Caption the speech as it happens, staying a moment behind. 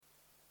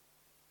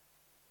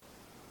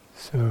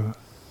So,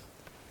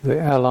 the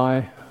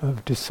ally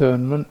of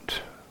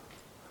discernment,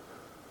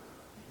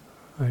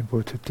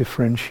 able to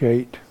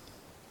differentiate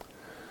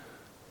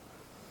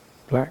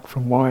black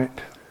from white,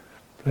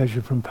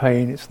 pleasure from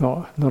pain. It's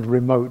not a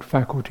remote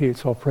faculty,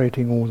 it's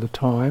operating all the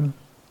time.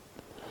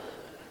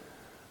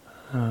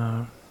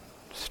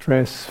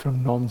 Stress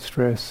from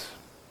non-stress.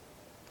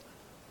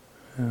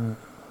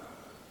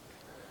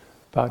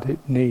 But it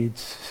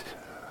needs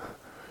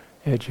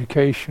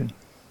education,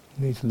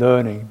 it needs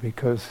learning,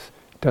 because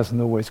it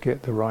doesn't always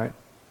get the right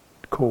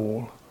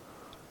call.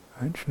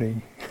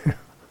 Actually,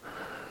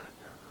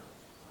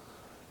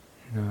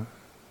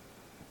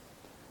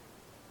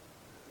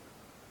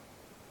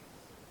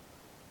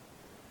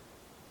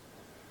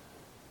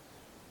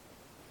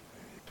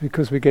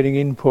 because we're getting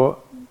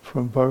input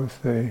from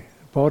both the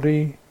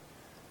body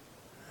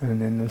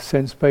and then the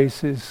sense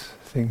bases,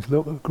 things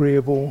look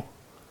agreeable,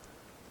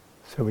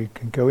 so we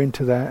can go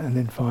into that and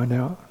then find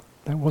out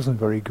that wasn't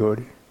very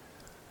good.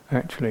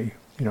 Actually,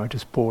 I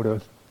just bought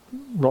a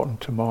rotten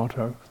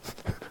tomato.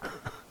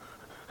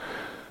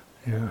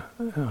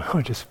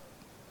 I just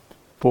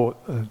bought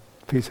a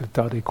piece of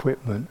dud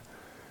equipment.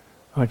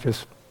 I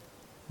just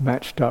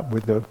matched up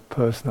with the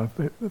person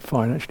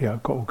financially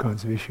I've got all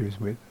kinds of issues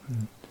with.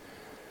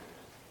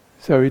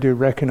 So we do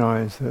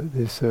recognize that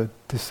this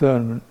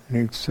discernment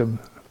needs some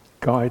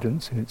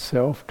guidance in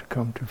itself to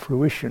come to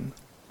fruition.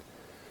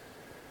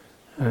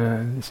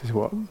 And this is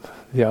what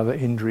the other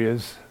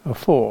indriyas are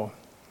for.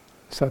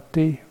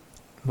 Sati,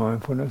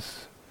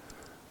 mindfulness,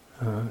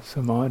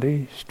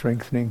 samadhi,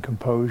 strengthening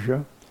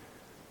composure.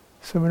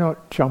 So we're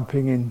not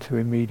jumping into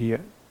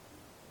immediate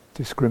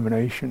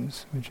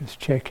discriminations, we're just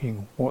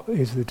checking what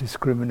is the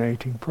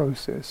discriminating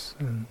process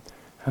and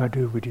how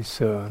do we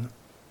discern.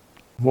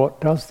 What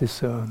does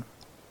discern?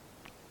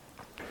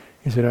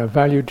 Is it our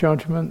value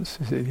judgments?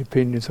 Is it the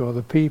opinions of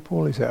other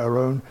people? Is it our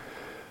own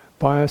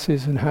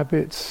biases and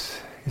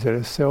habits? Is it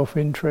a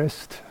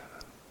self-interest,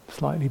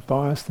 slightly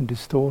biased and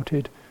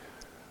distorted?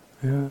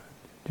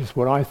 Just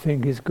what I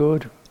think is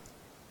good.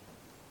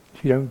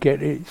 If you don't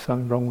get it,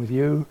 something wrong with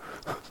you.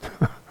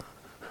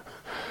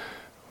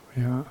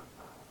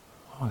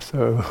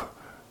 So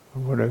I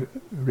want to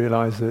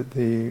realize that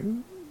the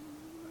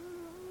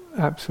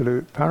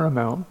absolute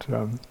paramount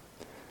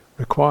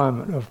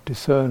requirement of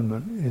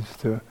discernment is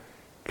to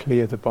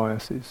clear the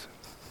biases.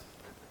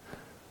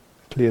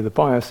 Clear the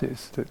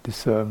biases that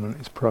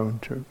discernment is prone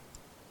to.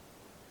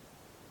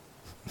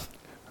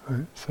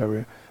 Right? So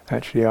we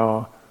actually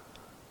are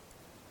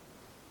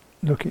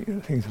looking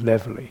at things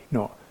levelly,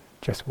 not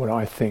just what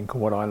I think or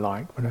what I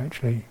like, but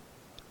actually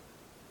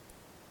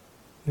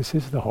this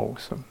is the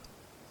wholesome.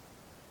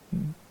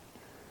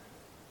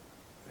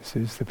 This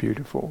is the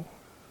beautiful.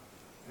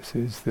 This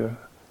is the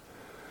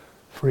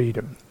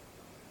freedom.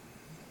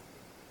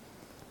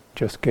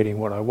 Just getting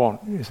what I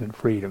want isn't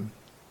freedom.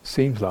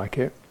 Seems like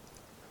it.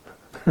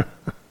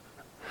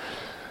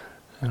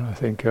 And I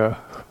think,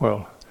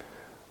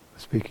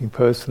 speaking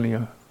personally,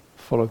 I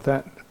followed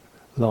that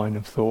line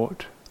of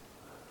thought.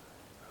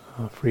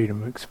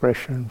 Freedom of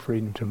expression,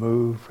 freedom to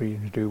move,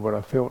 freedom to do what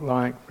I felt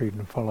like, freedom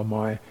to follow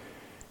my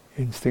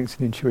instincts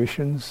and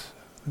intuitions.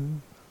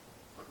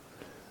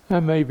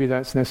 And maybe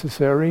that's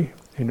necessary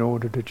in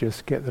order to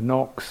just get the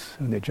knocks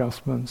and the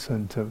adjustments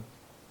and to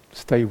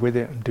stay with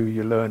it and do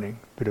your learning,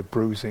 a bit of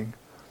bruising.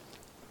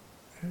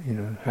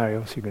 How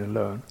else are you going to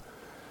learn?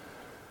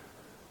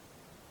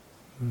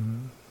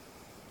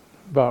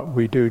 But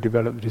we do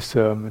develop the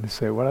discernment and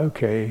say, well,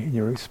 okay, in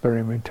your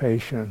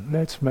experimentation,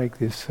 let's make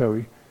this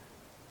so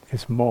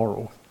it's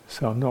moral.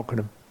 So I'm not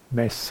going to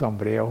mess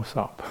somebody else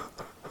up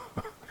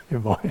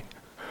in my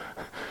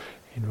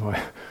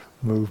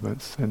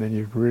movements. And then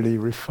you really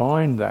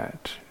refine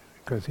that,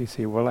 because you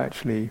see, well,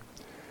 actually,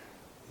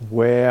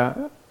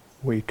 where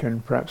we can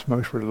perhaps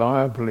most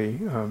reliably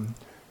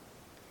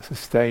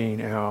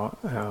sustain our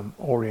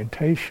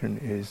orientation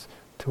is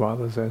to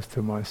others as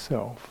to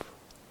myself.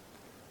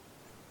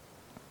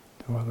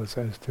 To others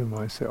as to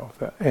myself.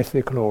 That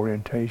ethical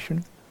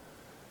orientation.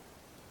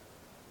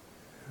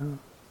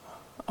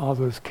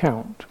 Others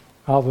count.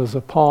 Others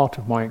are part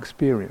of my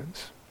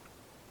experience.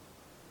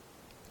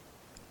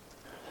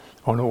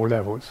 On all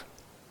levels.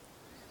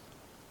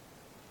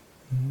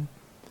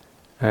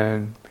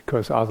 And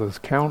because others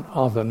count,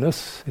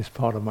 otherness is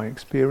part of my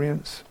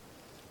experience.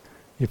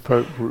 The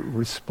appropriate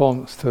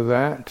response to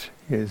that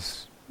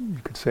is,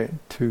 you could say,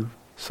 two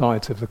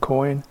sides of the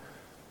coin,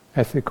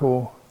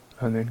 ethical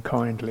and then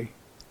kindly.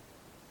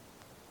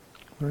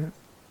 Right?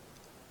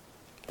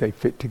 They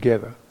fit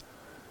together.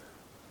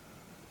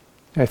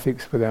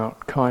 Ethics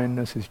without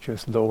kindness is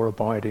just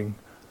law-abiding.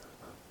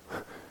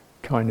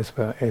 Kindness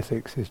without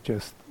ethics is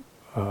just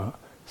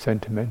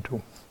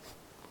sentimental.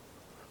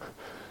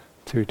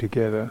 Two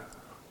together.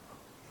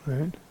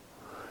 Right?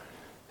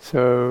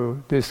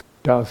 So this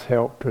does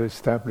help to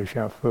establish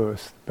our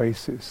first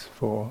basis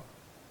for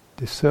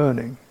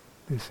discerning.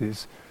 This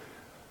is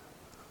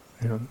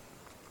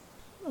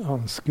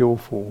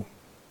unskillful,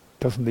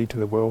 doesn't lead to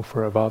the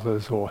welfare of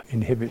others or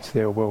inhibits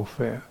their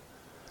welfare,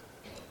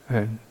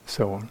 and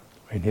so on.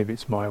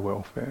 inhibits my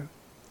welfare.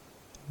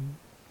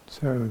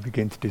 So we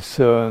begin to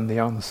discern the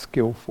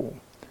unskillful.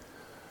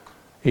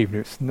 Even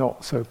if it's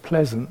not so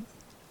pleasant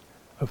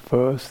at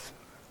first,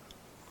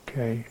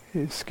 okay,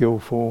 it's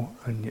skillful,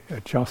 and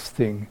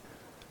adjusting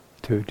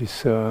to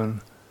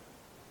discern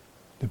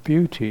the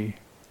beauty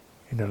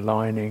in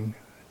aligning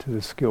to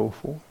the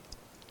skillful.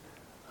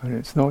 And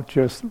it's not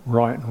just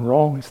right and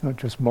wrong, it's not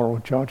just moral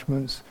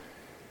judgments.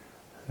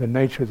 The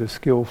nature of the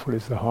skillful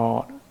is the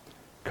heart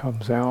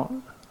comes out,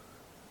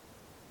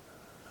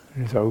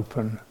 is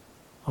open,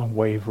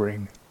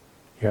 unwavering.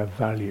 You have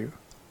value.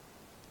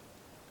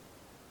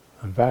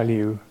 And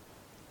value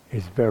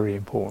is very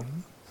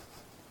important.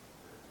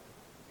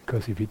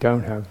 Because if you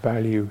don't have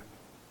value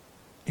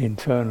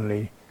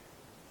internally,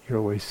 you're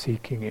always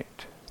seeking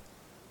it.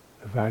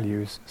 The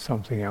value is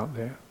something out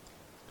there.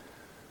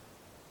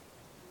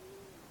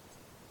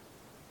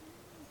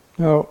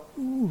 Now,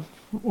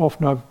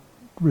 often I've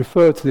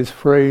referred to this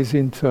phrase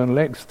internal,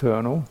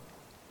 external,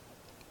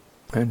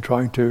 and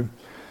trying to,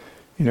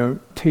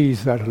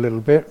 tease that a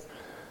little bit.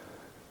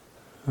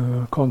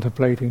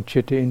 Contemplating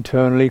citta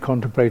internally,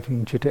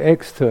 contemplating citta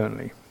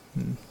externally.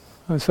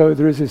 And so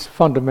there is this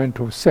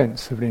fundamental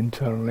sense of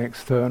internal and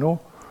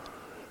external.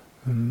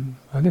 And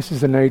this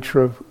is the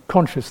nature of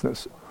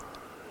consciousness.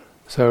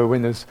 So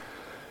when there's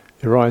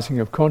the arising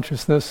of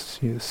consciousness,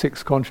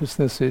 6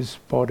 consciousnesses: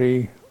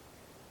 body,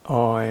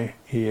 eye,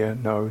 ear,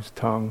 nose,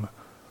 tongue,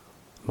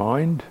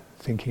 mind,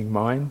 thinking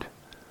mind.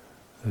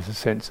 There's a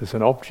sense as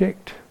an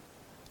object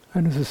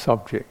and as a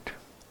subject.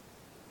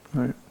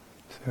 Right?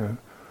 So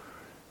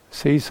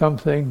see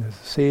something, there's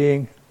a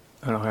seeing,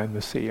 and I am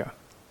the seer.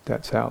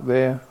 That's out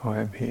there, I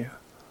am here.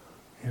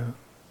 Yeah.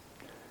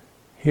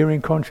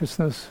 Hearing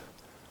consciousness,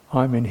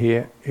 I'm in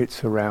here,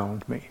 it's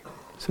around me.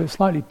 So it's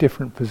slightly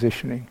different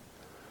positioning.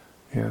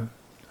 Yeah.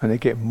 And they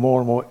get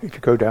more and more, if you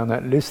go down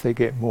that list, they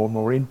get more and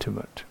more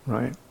intimate,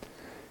 right?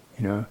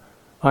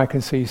 I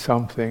can see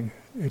something,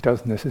 it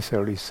doesn't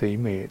necessarily see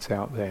me, it's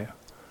out there.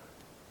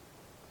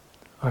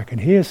 I can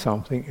hear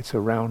something, it's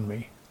around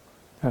me.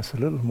 That's a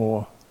little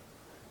more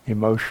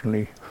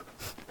emotionally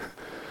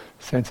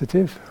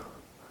sensitive.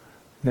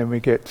 Then we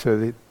get to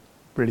the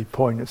really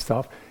poignant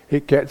stuff.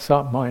 It gets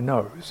up my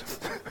nose.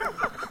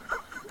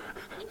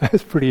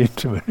 That's pretty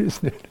intimate,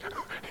 isn't it?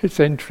 It's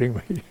entering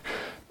me.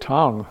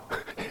 Tongue,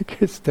 it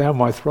gets down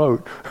my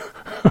throat.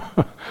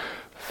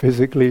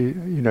 Physically,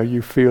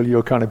 you feel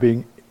you're kind of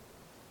being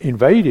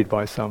invaded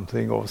by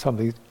something, or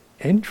something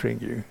entering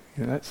you.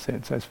 In that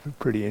sense, that's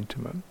pretty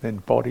intimate. Then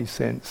body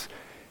sense,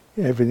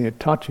 everything that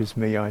touches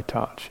me, I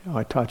touch.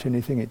 I touch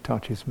anything, it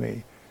touches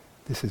me.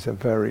 This is a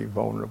very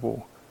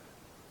vulnerable,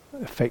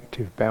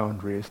 effective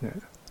boundary, isn't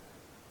it?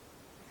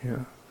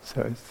 Yeah.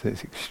 So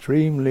it's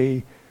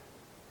extremely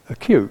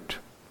acute.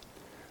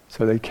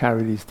 So they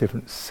carry these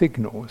different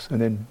signals,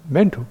 and then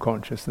mental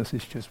consciousness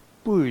is just,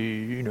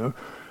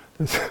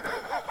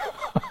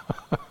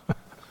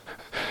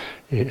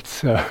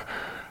 it's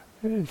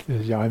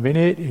I'm in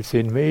it, it's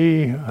in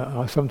me,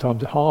 I'm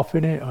sometimes half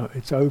in it,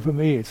 it's over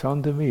me, it's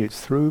under me,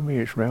 it's through me,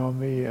 it's round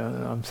me,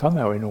 I'm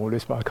somehow in all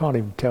this, but I can't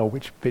even tell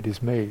which bit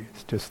is me.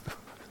 It's just,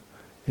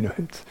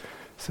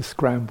 it's a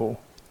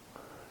scramble.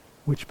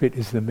 Which bit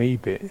is the me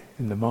bit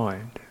in the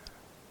mind?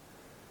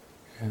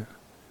 Yeah.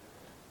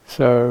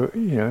 So,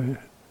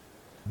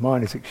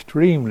 mind is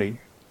extremely,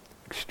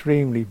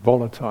 extremely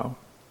volatile,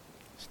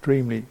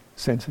 extremely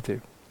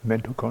sensitive,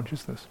 mental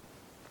consciousness.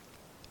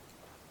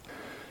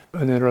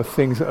 And there are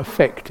things that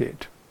affect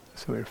it.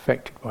 So we're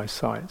affected by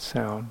sight,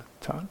 sound,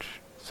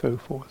 touch, so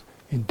forth,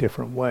 in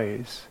different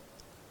ways.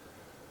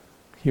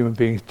 Human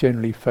beings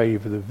generally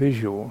favour the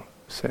visual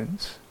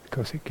sense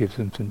because it gives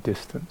them some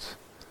distance.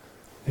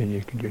 Then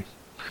you can just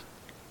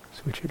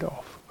switch it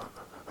off.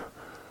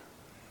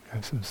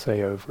 Have some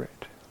say over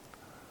it.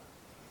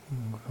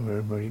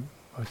 We're really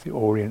mostly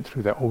orient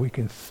through that. Or we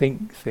can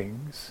think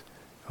things,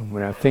 and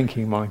when our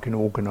thinking mind can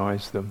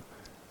organise them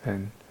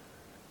and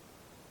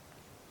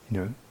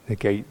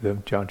negate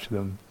them, judge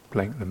them,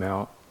 blank them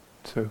out,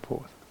 so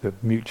forth. The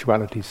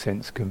mutuality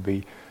sense can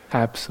be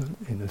absent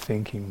in the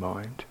thinking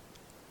mind.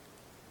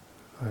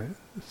 Right?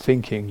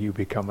 Thinking, you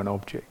become an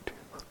object.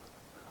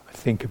 I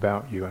think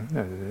about you.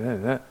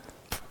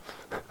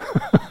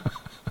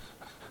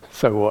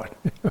 So what?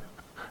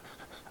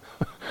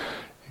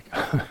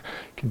 You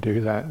can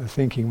do that. The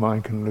thinking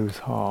mind can lose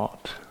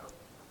heart.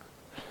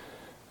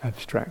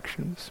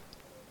 Abstractions,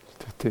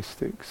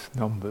 statistics,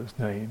 numbers,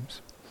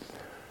 names.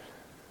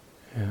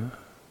 Yeah.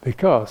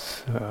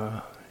 Because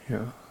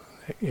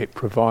it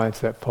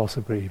provides that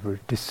possibility for a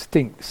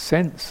distinct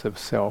sense of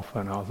self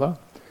and other,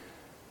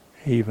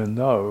 even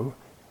though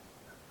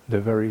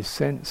the very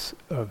sense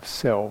of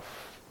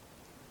self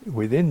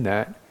within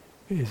that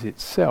is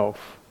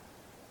itself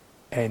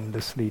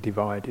endlessly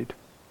divided.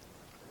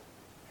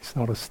 It's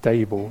not a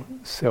stable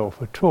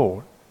self at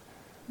all.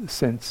 The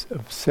sense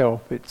of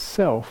self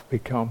itself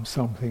becomes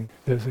something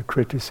there's a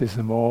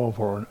criticism of,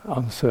 or an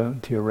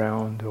uncertainty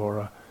around,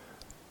 or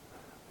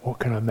what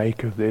can I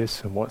make of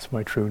this, and what's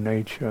my true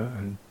nature,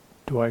 and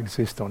do I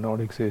exist or not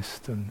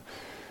exist, and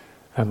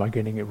Am I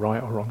getting it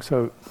right or wrong?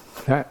 So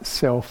that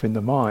self in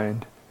the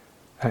mind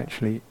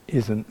actually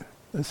isn't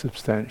a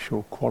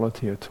substantial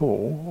quality at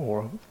all,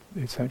 or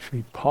it's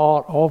actually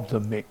part of the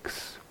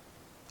mix.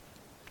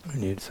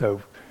 And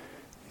so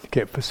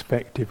get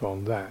perspective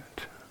on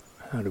that.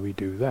 How do we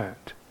do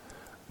that?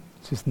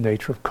 It's just the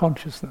nature of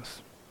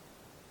consciousness.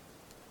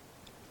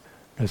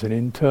 There's an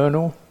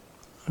internal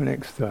and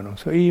external.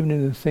 So even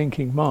in the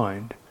thinking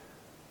mind,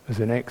 there's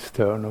an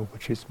external,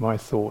 which is my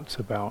thoughts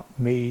about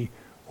me,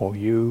 or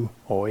you,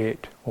 or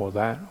it, or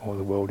that, or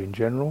the world in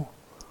general.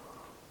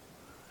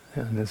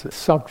 And there's a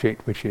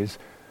subject, which is,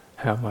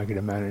 how am I going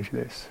to manage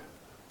this?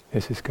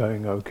 Is this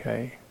going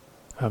okay?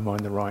 Am I on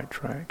the right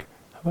track?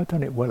 Have I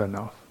done it well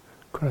enough?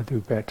 Could I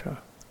do better?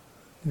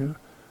 You know?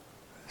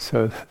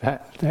 So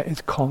that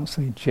is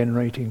constantly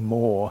generating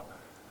more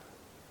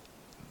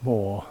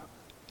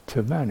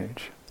to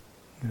manage.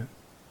 Yeah.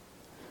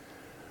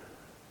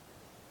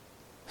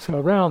 So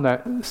around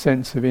that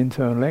sense of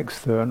internal,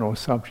 external, or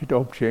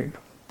subject-object,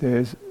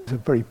 there's a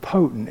very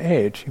potent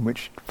edge in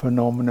which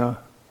phenomena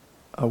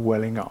are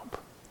welling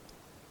up.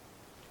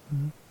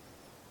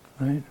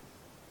 Right?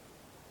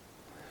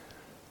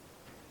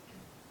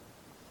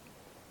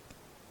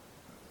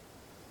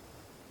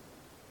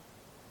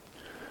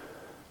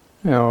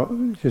 Now,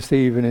 just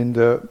even in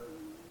the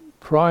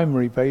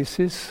primary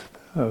basis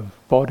of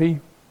body,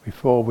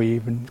 before we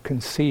even can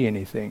see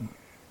anything,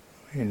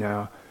 in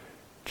our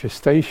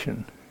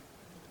gestation,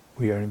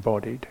 we are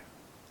embodied.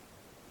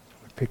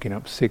 We're picking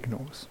up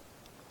signals,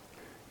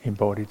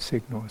 embodied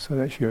signals. So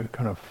that's your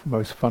kind of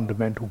most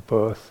fundamental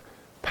birth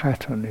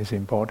pattern, is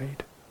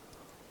embodied.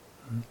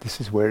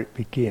 This is where it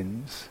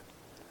begins.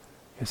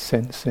 You're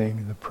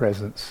sensing the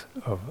presence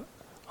of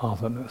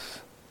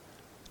otherness.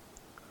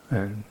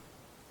 And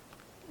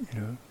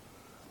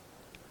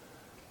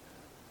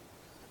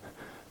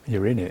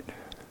you're in it,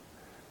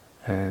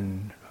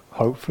 and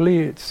hopefully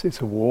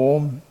it's a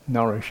warm,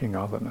 nourishing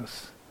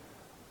otherness,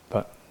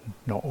 but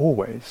not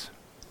always,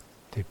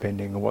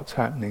 depending on what's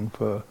happening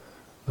for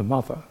the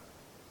mother.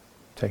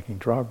 Taking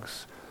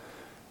drugs,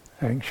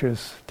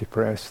 anxious,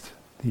 depressed,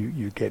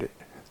 you get it.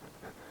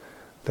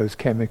 Those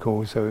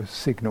chemicals, those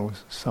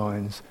signals,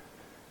 signs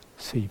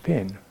seep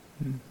in.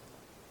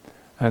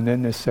 And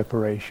then there's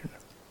separation.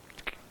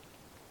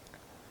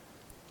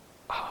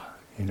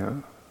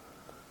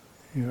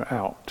 You're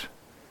out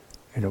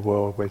in a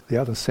world where the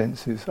other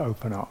senses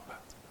open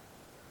up.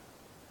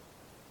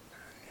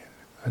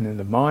 And then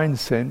the mind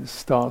sense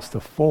starts to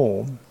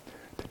form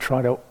to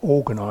try to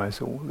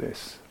organize all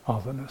this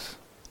otherness.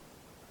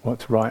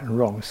 What's right and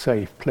wrong,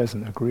 safe,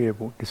 pleasant,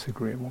 agreeable,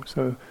 disagreeable.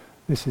 So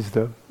this is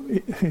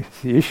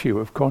it's the issue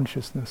of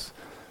consciousness,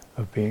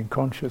 of being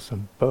conscious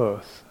and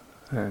birth,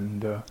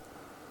 and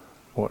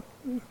what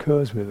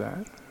occurs with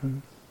that.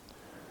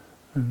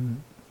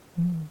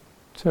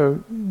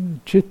 So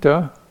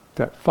citta,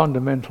 that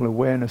fundamental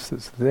awareness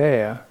that's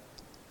there,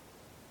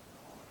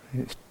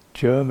 in its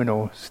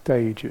germinal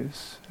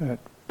stages at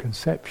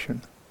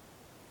conception,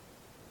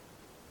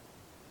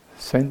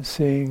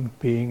 sensing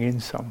being in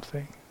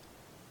something.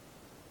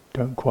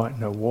 Don't quite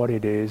know what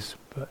it is,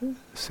 but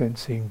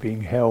sensing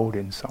being held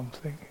in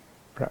something,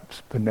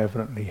 perhaps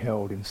benevolently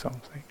held in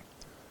something.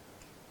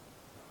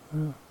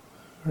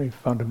 Very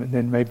fundamental.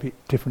 Then maybe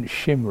different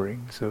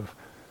shimmerings of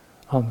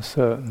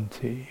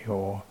uncertainty,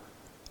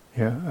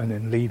 and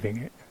then leaving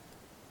it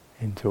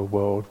into a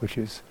world which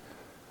is,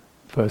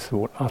 first of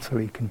all,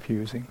 utterly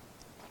confusing.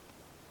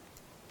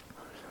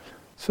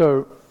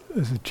 So,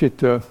 as the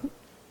citta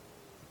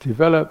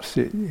develops,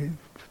 it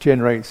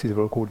generates what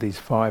are called these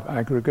 5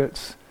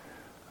 aggregates.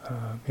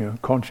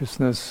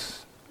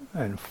 Consciousness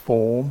and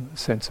form,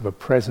 sense of a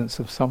presence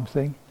of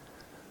something.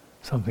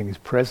 Something is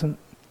present,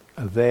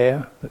 a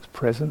there that's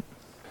present.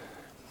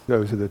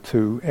 Those are the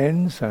 2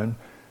 ends, and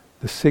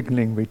the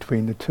signaling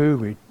between the 2,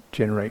 we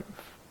generate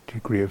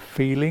degree of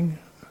feeling.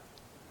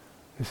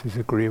 This is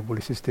agreeable,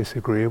 this is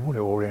disagreeable, they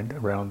orient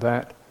around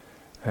that.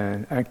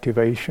 And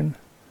activation,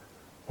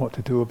 what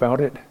to do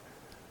about it.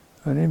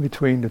 And in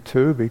between the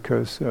 2,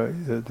 because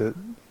the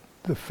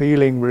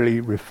feeling really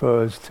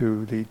refers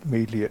to the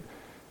immediate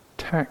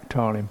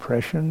tactile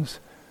impressions,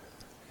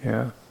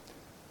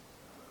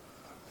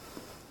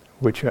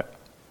 which are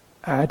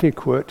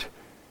adequate,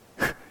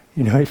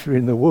 if you're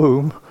in the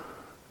womb,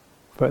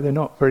 but they're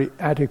not very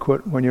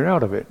adequate when you're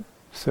out of it.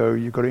 So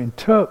you've got to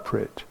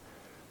interpret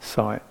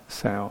sight,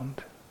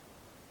 sound,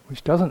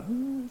 which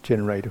doesn't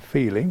generate a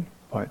feeling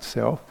by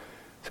itself,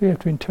 so you have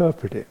to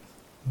interpret it.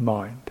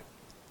 Mind,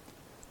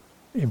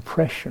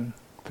 impression,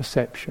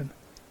 perception.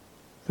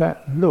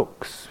 That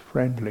looks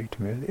friendly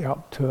to me. The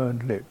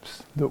upturned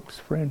lips looks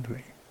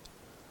friendly.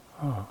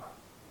 And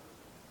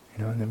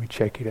then we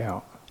check it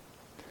out.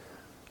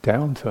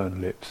 Downturned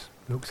lips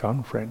looks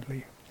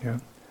unfriendly.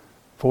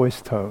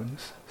 Voice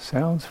tones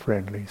sounds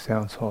friendly,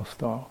 sounds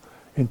hostile.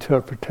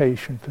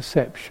 Interpretation,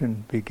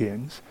 perception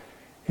begins,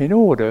 in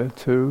order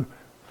to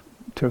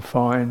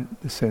find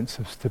the sense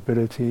of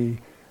stability,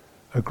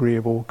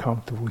 agreeable,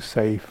 comfortable,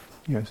 safe.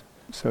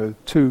 So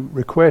 2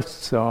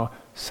 requests are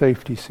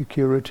safety,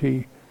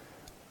 security,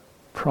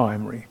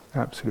 primary,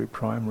 absolute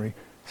primary.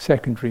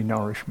 Secondary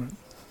nourishment.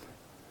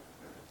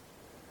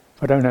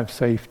 If I don't have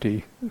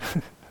safety,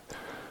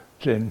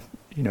 then,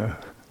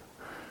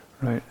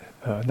 right,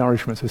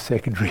 nourishment's a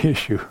secondary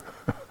issue.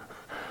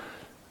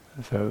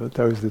 So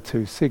those are the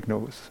two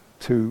signals,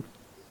 two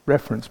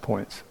reference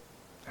points.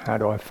 How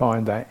do I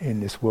find that in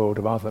this world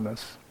of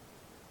otherness?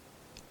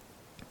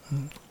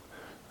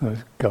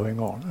 That's going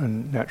on.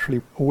 And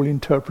naturally all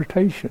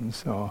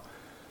interpretations are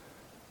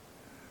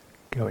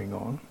going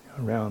on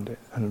around it.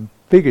 And the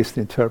biggest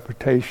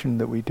interpretation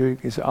that we do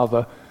is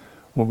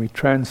when we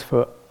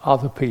transfer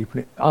other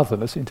people,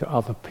 otherness into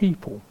other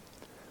people,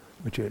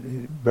 which is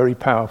a very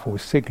powerful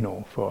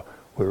signal for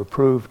we're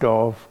approved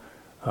of,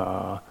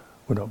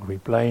 we're not going to be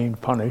blamed,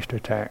 punished,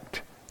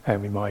 attacked,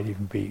 and we might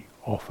even be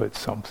offered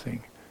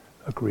something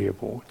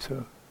agreeable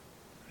to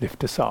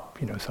lift us up.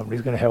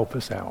 Somebody's going to help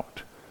us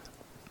out.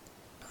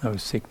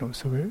 Those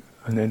signals.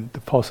 And then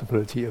the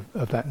possibility of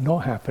that not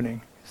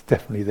happening is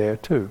definitely there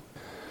too.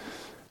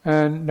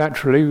 And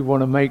naturally we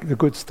want to make the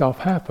good stuff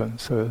happen.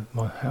 So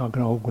how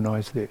can I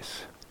organise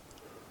this?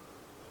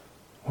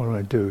 What do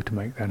I do to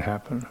make that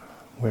happen?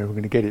 Where are we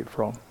going to get it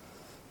from?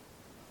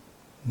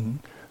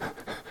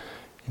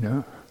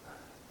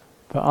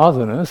 But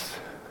otherness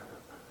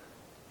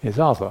is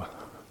other.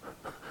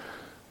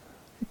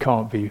 It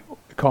can't be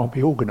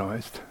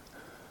organised.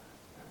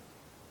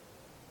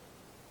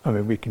 I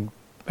mean, we can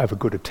have a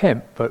good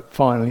attempt, but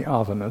finally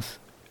otherness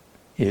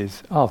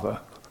is other.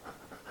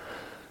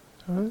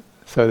 Right?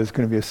 So there's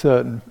going to be a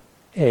certain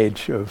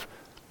edge of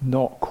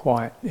not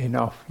quite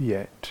enough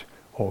yet,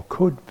 or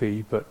could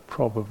be, but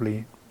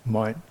probably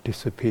might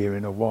disappear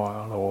in a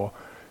while, or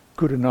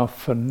good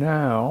enough for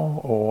now,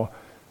 or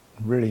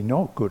really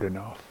not good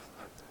enough.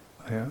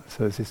 Yeah?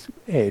 So there's this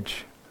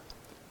edge.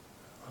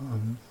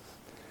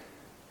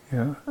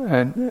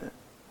 And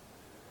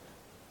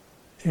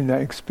in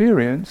that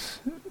experience,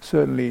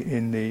 certainly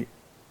in the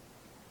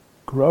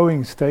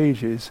growing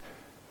stages,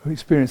 we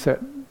experience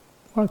that,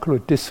 what I call a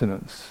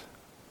dissonance.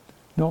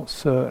 Not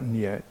certain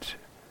yet.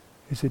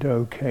 Is it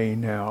okay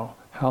now?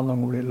 How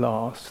long will it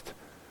last?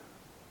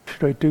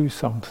 Should I do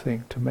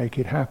something to make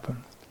it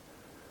happen?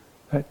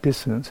 That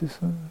dissonance is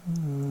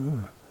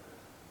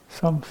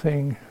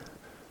something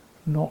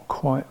not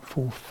quite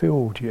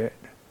fulfilled yet,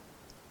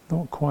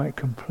 not quite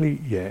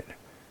complete yet.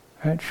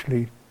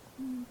 Actually,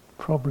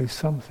 probably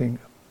something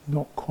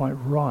not quite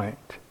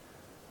right.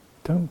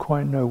 Don't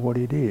quite know what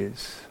it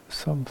is.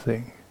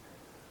 Something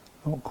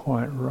not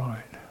quite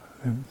right.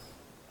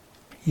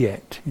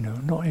 Yet,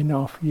 not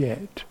enough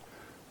yet.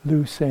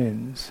 Loose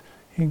ends,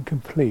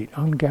 incomplete,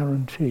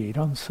 unguaranteed,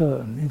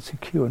 uncertain,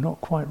 insecure, not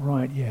quite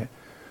right yet.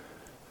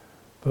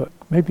 But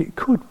maybe it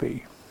could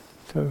be.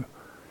 So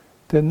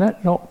then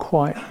that not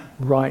quite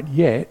right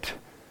yet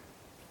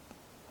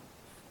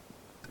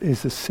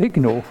is a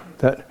signal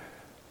that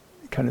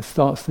kind of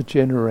starts to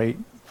generate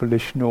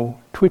volitional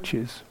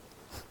twitches.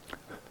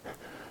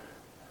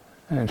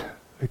 And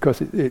because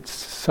it's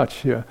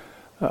such a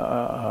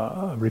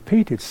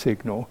repeated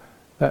signal,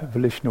 that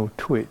volitional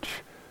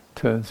twitch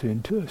turns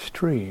into a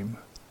stream.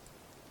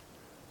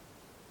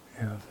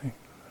 Of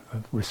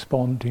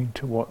responding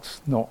to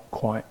what's not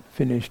quite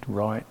finished,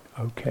 right,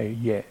 okay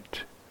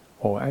yet,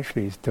 or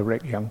actually is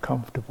directly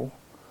uncomfortable.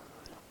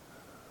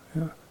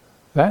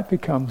 That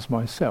becomes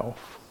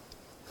myself.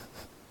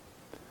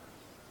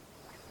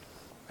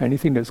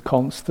 Anything that's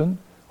constant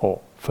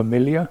or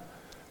familiar,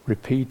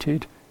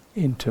 repeated,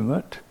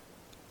 intimate,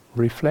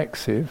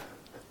 reflexive,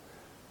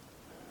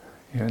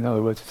 in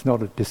other words, it's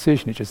not a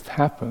decision, it just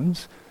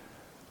happens,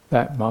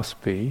 that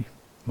must be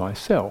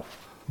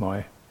myself,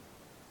 my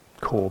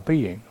core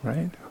being,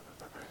 right?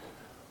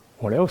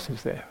 What else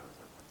is there?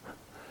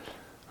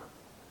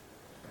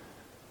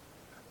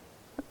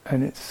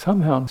 And it's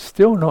somehow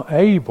still not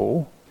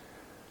able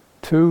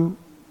to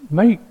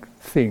make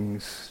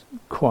things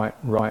quite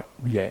right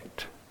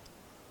yet.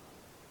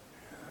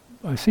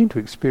 I seem to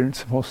experience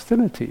some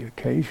hostility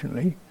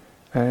occasionally,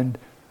 and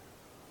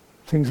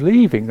things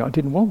leaving that I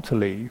didn't want to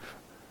leave,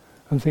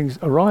 and things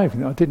arriving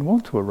that I didn't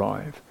want to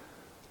arrive.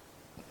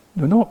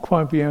 They're not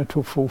quite being able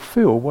to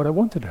fulfill what I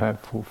wanted to have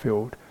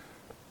fulfilled.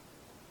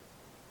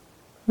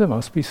 There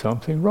must be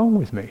something wrong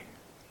with me.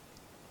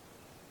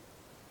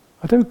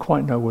 I don't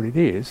quite know what it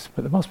is,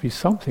 but there must be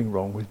something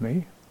wrong with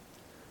me.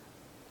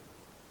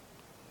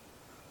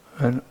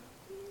 But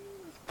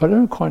I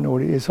don't quite know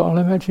what it is, so I'll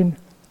imagine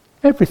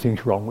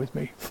everything's wrong with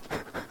me.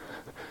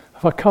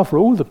 If I cover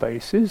all the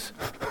bases,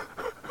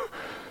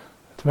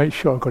 to make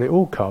sure I've got it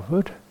all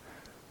covered,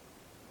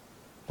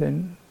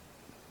 then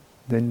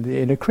the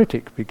inner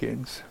critic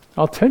begins.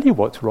 I'll tell you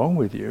what's wrong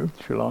with you,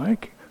 if you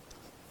like.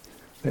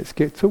 Let's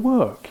get to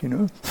work,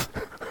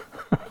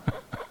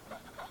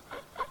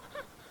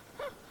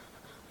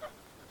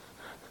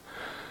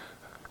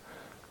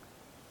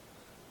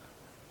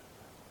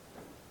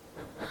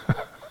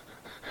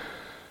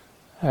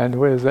 And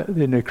whereas that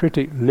inner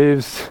critic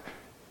lives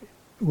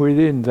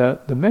within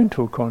the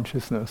mental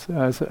consciousness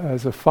as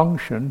a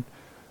function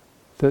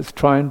that's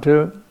trying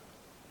to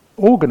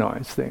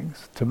organize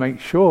things, to make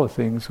sure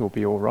things will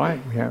be all right.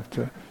 We have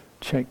to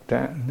check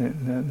that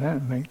and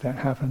that, make that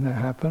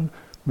happen.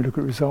 We look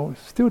at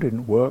results, still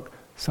didn't work,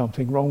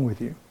 something wrong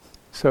with you.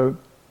 So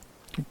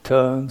it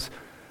turns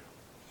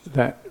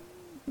that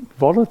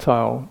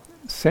volatile,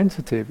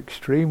 sensitive,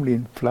 extremely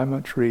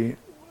inflammatory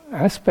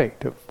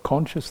aspect of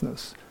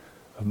consciousness,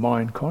 of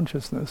mind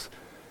consciousness,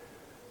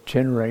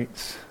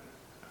 generates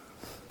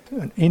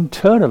and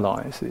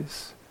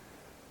internalizes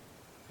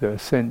the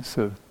sense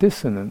of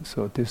dissonance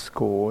or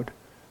discord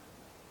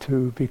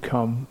to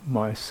become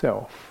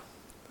myself.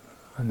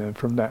 And then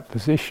from that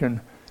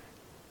position,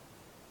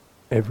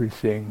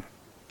 everything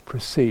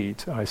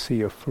proceeds. I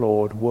see a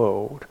flawed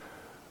world.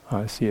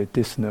 I see a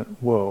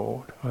dissonant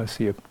world. I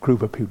see a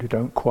group of people who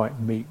don't quite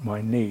meet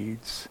my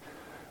needs.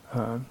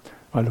 I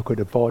look at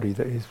a body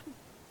that is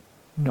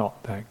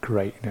not that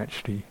great and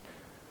actually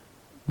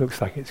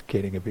looks like it's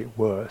getting a bit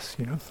worse,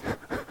 and,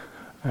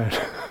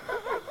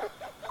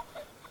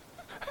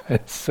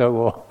 and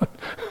so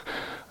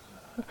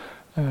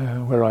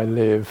on. Where I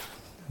live,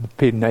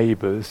 the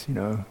neighbours,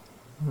 and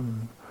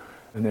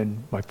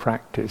then my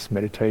practice,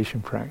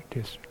 meditation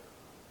practice.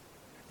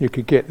 You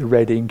could get the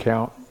red ink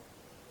out,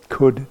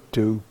 could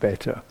do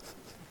better.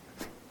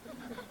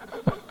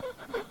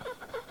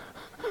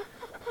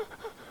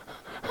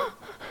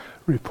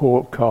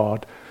 Report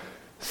card,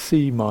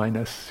 C-,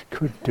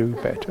 could do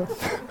better.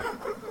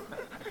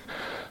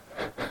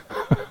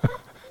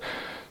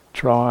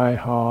 Try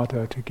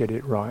harder to get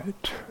it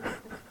right.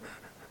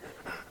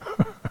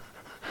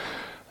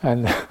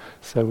 And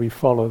so we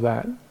follow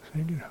that.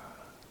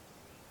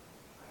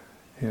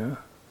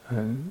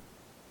 And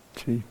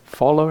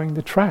following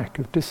the track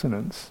of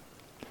dissonance.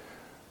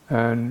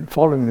 And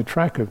following the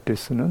track of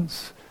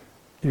dissonance,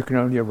 you can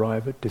only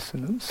arrive at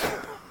dissonance.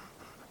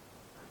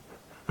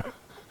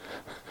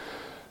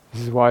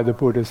 This is why the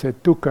Buddha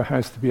said dukkha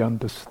has to be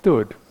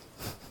understood,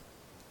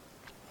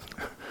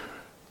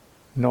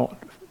 not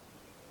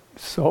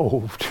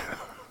solved.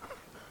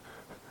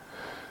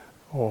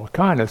 Or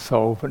kind of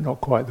solved, but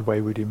not quite the way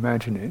we'd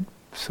imagine it.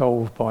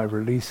 Solved by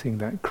releasing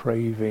that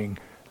craving,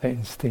 that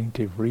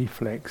instinctive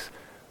reflex,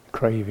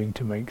 craving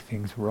to make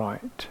things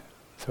right.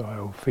 So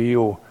I'll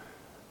feel,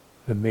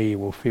 the me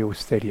will feel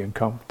steady and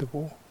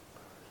comfortable.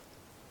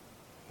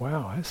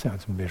 Wow, that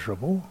sounds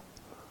miserable.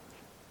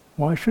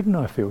 Why shouldn't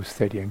I feel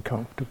steady and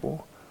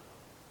comfortable?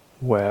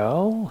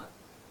 Well,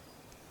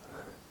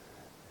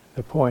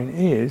 the point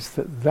is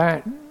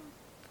that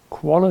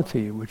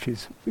quality which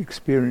is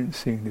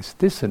experiencing this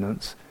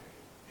dissonance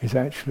is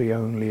actually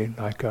only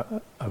like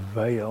a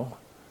veil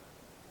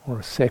or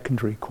a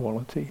secondary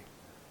quality.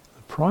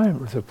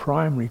 The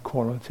primary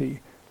quality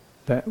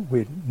that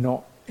we're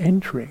not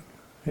entering,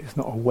 it's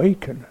not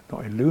awakened,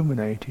 not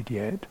illuminated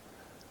yet,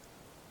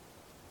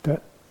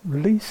 that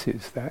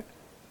releases that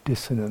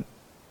dissonant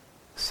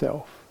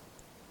self,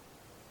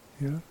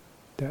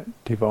 that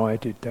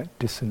divided, that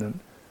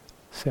dissonant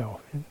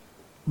self.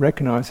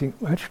 Recognizing,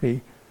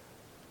 actually,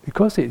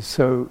 because it's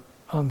so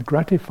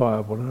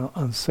ungratifiable and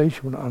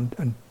unsatiable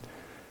and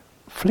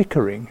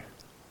flickering,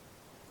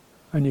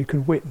 and you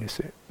can witness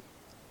it.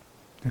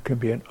 There can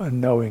be a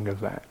knowing of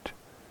that.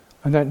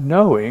 And that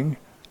knowing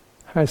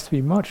has to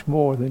be much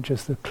more than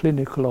just a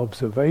clinical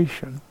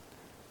observation,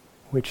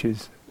 which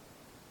is,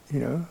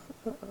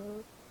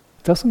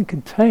 doesn't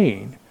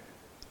contain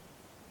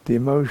the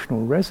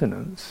emotional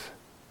resonance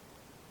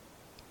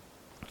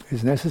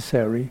is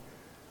necessary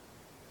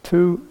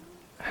to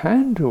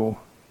handle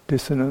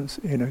dissonance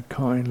in a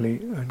kindly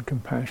and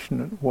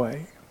compassionate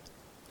way.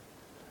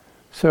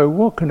 So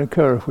what can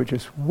occur if we're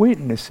just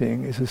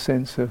witnessing is a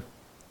sense of,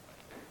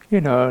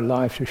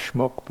 life's a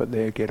schmuck, but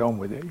there, get on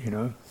with it,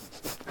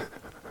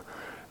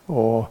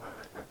 or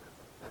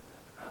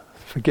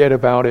forget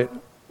about it,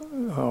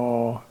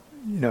 or,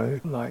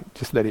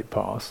 just let it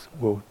pass.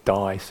 We'll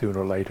die sooner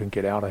or later and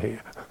get out of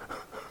here.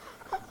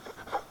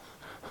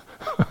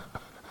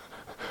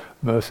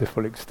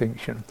 Merciful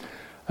extinction.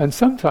 And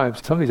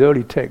sometimes some of these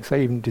early texts,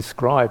 they even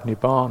describe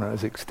Nibbana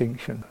as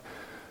extinction.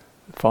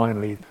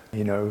 Finally,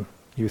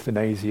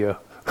 euthanasia,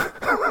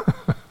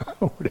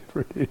 or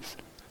whatever it is,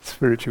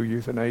 spiritual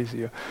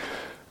euthanasia.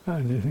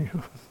 And,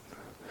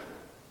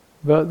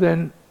 but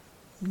then,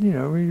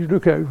 when you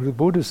look at what the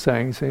Buddha's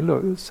saying, say,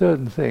 look, there's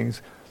certain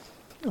things,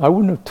 I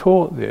wouldn't have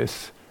taught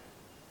this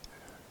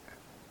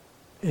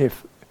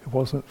if it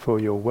wasn't for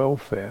your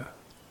welfare.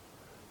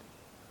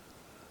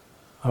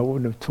 I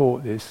wouldn't have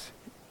taught this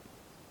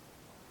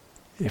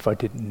if I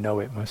didn't know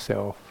it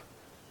myself.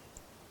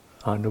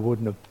 And I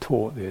wouldn't have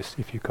taught this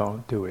if you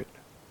can't do it.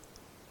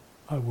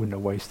 I wouldn't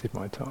have wasted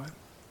my time.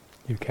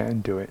 You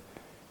can do it.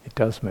 It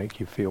does make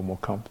you feel more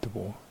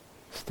comfortable,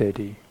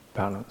 steady,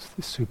 balanced,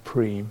 the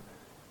supreme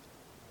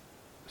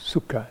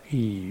sukha,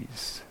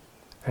 ease,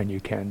 and you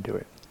can do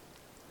it.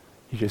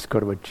 You just got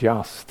to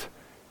adjust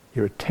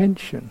your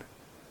attention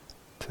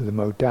to the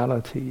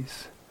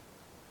modalities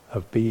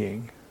of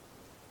being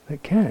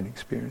that can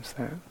experience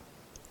that.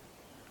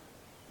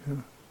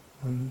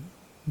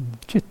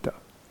 Citta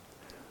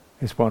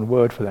is one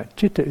word for that.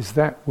 Citta is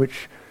that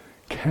which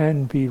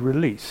can be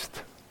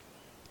released.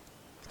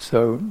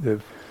 So the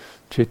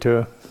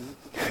citta,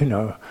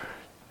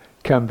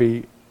 can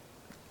be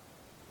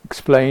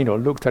explained or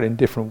looked at in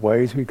different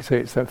ways. We could say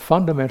it's that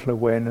fundamental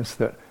awareness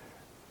that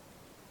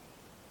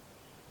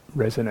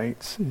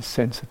resonates, is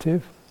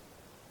sensitive.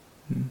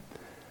 And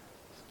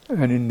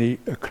in the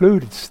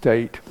occluded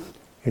state,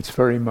 it's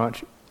very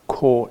much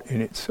caught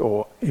in its,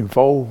 or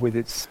involved with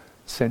its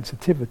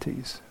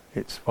sensitivities,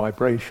 its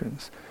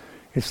vibrations.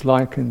 It's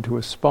likened to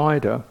a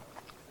spider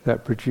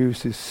that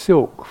produces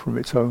silk from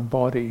its own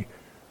body,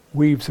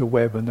 weaves a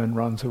web and then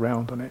runs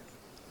around on it.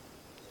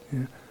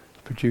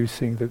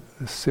 Producing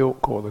the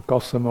silk or the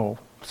gossamer or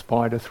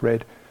spider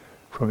thread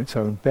from its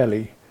own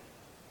belly,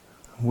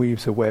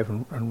 weaves a web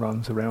and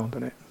runs around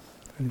on it.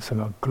 And it's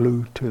somehow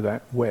glued to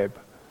that web.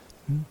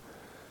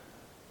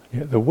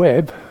 Yet the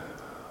web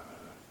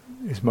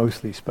is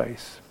mostly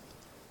space.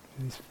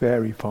 These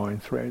very fine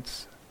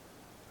threads.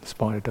 The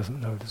spider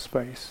doesn't know the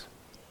space.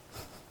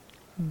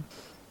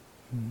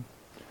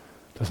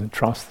 Doesn't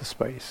trust the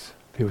space.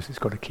 Feels it's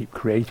got to keep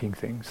creating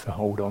things to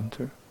hold on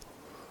to.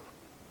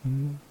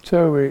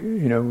 So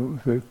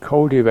we're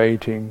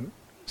cultivating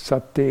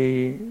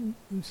sati,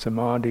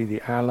 samadhi,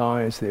 the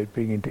allies. They're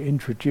beginning to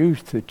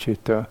introduce to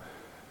citta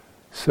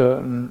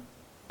certain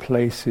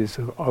places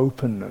of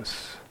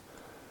openness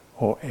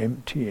or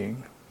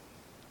emptying,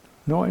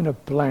 not in a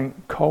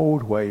blank,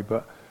 cold way,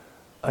 but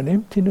an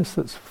emptiness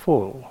that's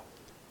full.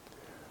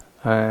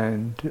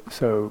 And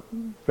so,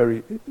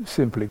 very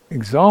simply,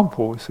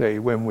 example, say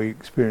when we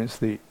experience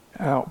the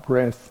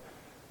out-breath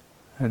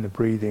and the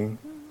breathing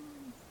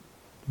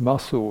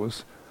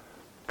muscles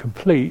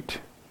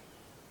complete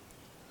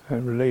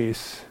and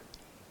release,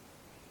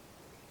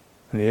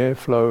 and the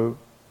airflow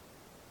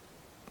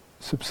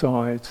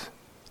subsides,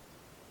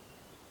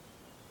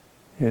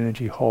 the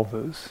energy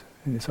hovers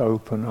and it's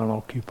open,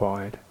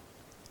 unoccupied.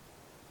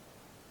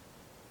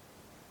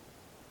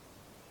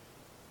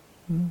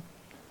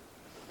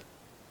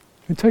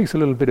 It takes a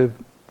little bit of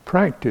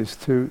practice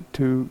to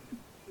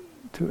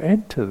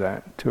enter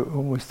that, to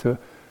almost to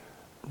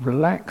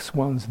relax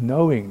one's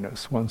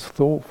knowingness, one's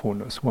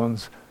thoughtfulness,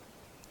 one's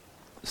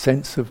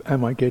sense of,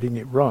 am I getting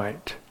it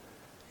right?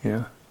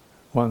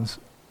 One's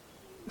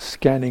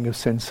scanning of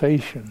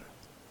sensation.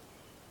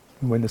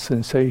 And when the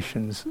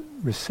sensations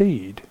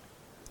recede,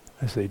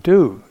 as they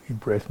do in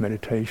breath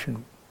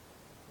meditation,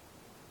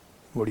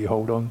 what do you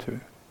hold on to?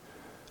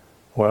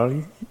 Well,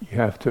 you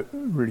have to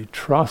really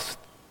trust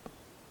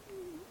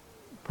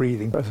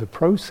breathing as a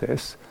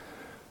process.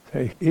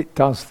 Say, it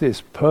does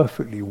this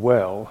perfectly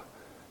well.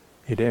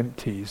 It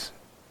empties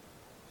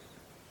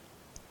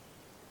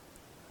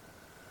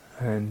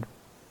and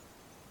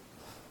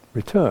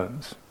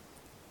returns.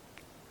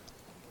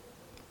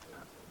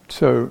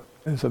 So,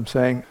 as I'm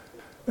saying,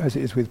 as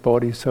it is with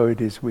body, so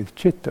it is with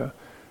citta.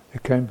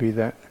 It can be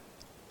that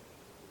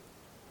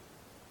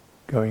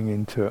going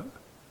into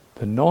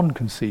the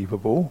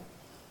non-conceivable,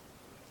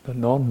 the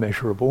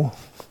non-measurable,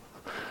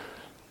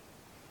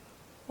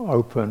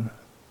 open,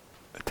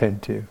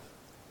 attentive,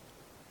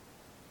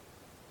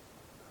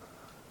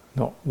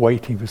 not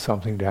waiting for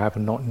something to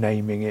happen, not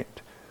naming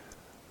it,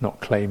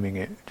 not claiming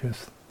it,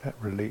 just that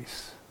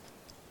release.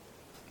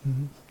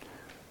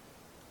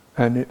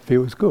 And it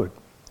feels good.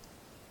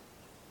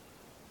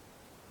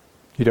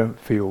 You don't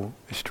feel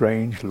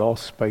estranged,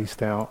 lost,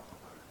 spaced out.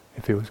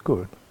 It feels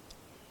good.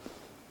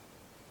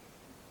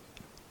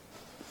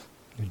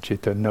 The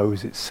citta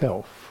knows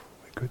itself,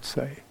 we could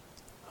say.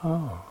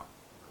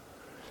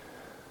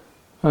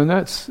 And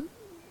that's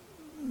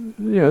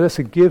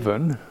a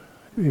given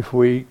if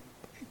we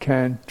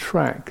can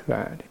track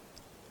that.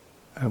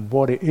 And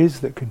what it is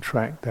that can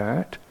track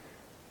that,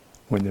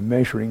 when the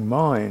measuring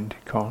mind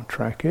can't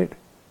track it,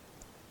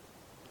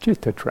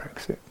 citta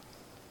tracks it.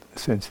 The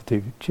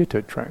sensitive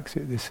citta tracks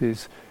it. This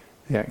is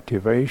the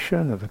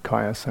activation of the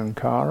kaya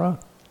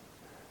sankhara,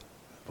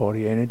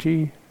 body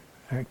energy,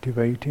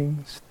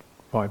 activating,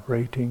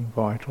 vibrating,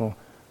 vital,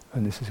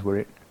 and this is where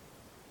it,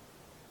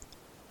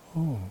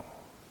 and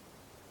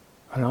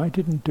I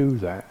didn't do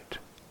that.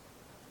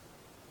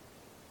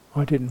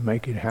 I didn't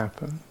make it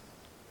happen.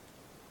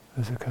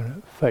 There's a kind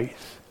of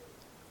faith.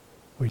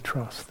 We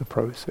trust the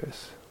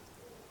process.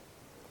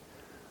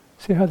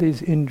 See how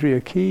these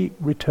indriya keep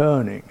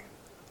returning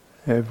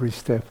every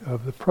step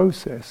of the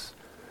process.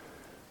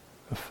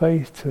 The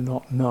faith to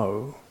not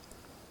know,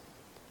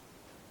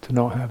 to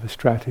not have a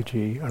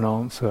strategy, an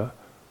answer,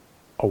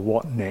 or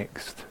what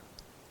next.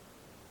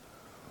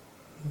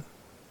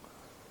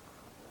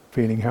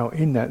 Feeling how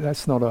in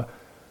that's not a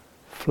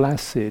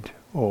flaccid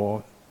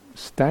or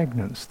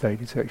stagnant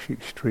state, it's actually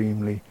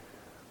extremely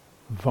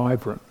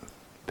vibrant,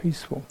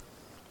 peaceful.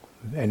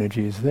 The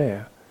energy is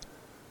there.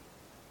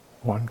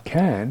 One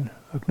can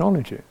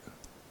acknowledge it.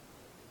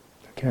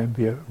 There can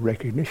be a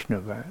recognition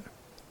of that.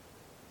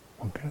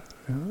 Okay.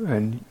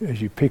 And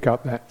as you pick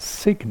up that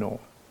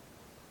signal,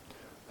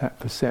 that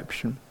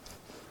perception,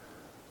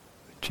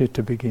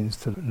 citta begins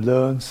to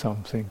learn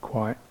something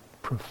quite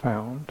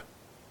profound.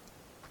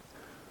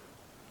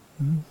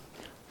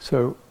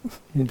 So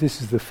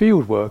this is the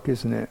field work,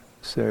 isn't it?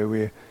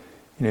 So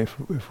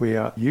if we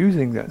are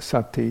using that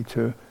sati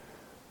to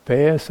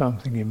bear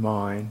something in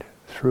mind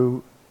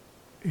through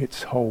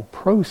its whole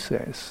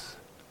process,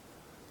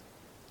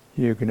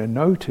 you're going to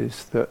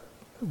notice that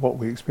what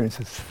we experience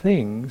as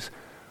things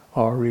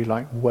are really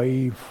like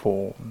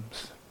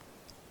waveforms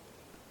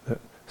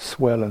that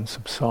swell and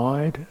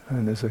subside,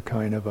 and there's a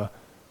kind of a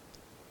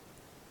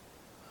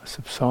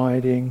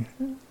subsiding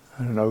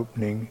and an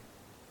opening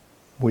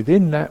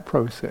within that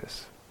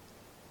process.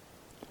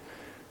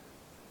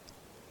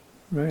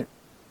 Right?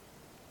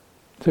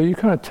 So you're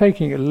kind of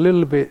taking it a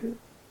little bit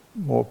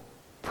more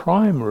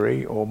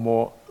primary or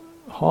more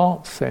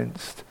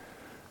heart-sensed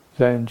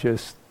than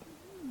just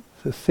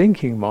the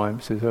thinking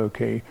mind says,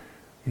 okay,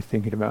 you're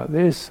thinking about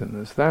this, and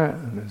there's that,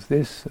 and there's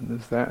this, and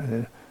there's that, and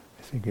you're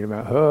thinking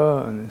about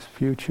her, and there's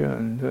future,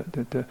 and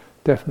the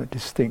definite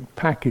distinct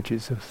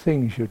packages of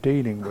things you're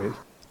dealing with,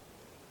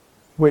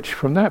 which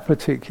from that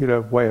particular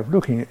way of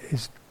looking at it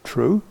is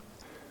true.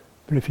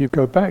 But if you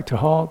go back to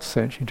heart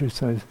sense, you just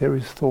say there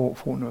is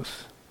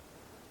thoughtfulness.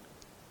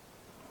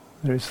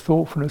 There is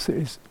thoughtfulness that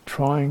is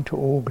trying to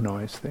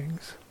organize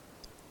things.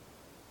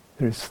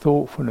 There is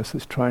thoughtfulness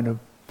that's trying to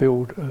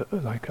build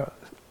like a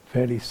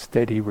fairly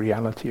steady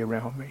reality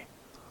around me.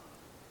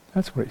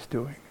 That's what it's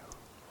doing.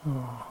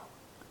 Oh.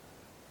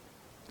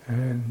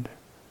 And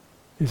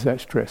is that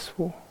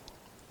stressful?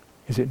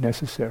 Is it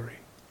necessary?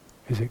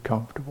 Is it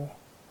comfortable?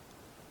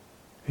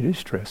 It is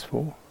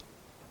stressful.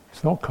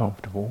 It's not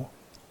comfortable.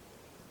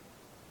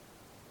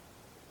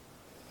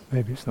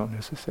 Maybe it's not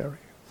necessary.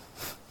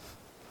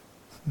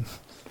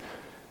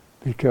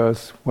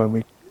 Because when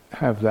we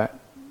have that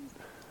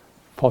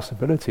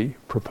possibility,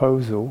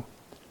 proposal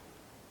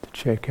to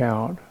check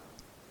out,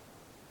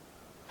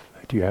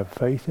 do you have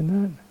faith in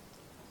that?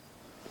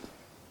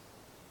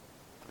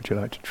 Would you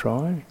like to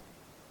try?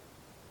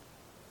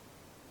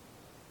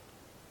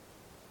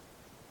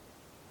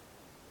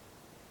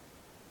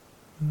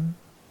 You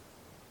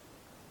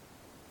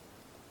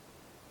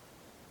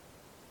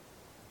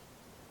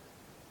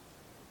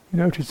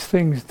notice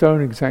things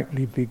don't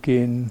exactly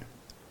begin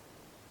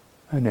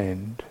and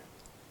end.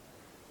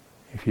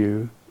 If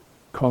you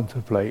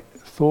contemplate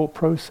thought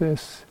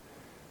process,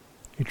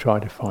 you try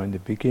to find the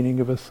beginning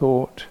of a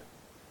thought,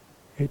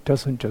 it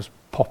doesn't just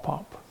pop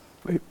up.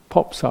 It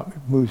pops up,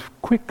 it moves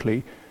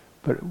quickly,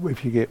 but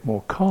if you get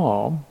more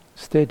calm,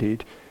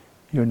 steadied,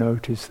 you'll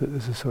notice that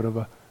there's a sort of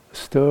a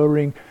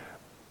stirring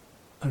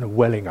and a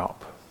welling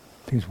up.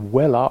 Things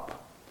well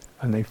up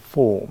and they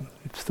form.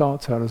 It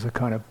starts out as a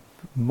kind of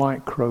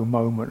micro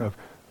moment of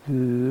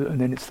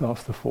and then it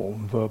starts to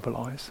form,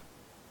 verbalize.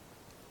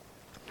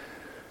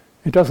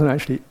 It doesn't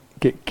actually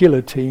get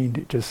guillotined,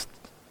 it just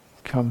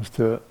comes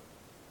to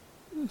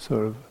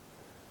sort of,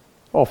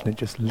 often it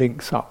just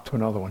links up to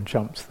another one,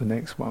 jumps to the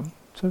next one.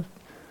 So it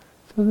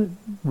doesn't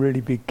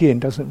really begin,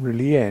 doesn't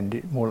really end,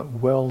 it more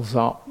like wells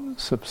up,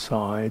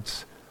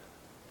 subsides,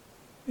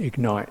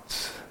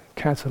 ignites,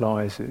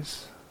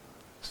 catalyzes.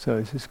 So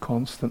it's this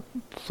constant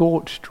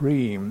thought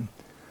stream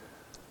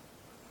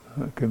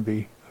that can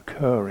be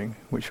occurring,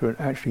 which would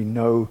actually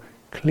no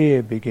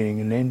clear beginning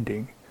and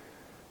ending.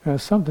 Now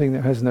something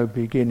that has no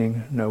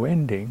beginning, no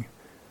ending,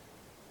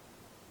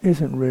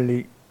 isn't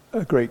really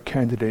a great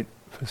candidate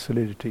for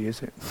solidity,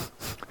 is it?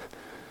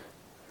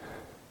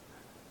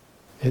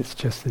 It's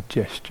just a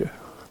gesture.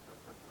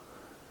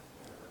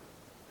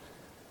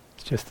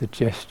 It's just a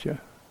gesture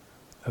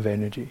of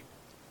energy,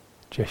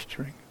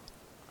 gesturing.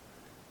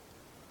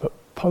 But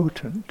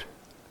potent,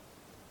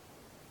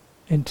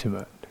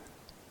 intimate,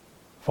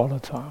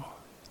 volatile,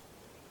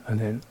 and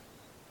then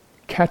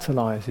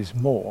catalyzes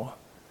more,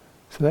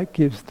 so that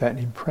gives that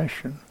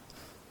impression,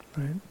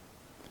 right?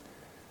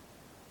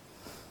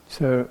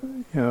 So,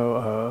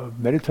 a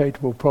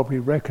meditator will probably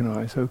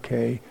recognize,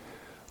 okay,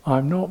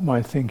 I'm not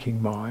my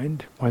thinking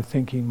mind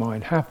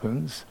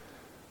happens,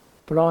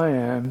 but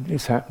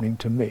it's happening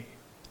to me.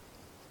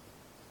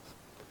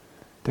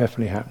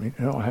 Definitely happening,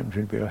 not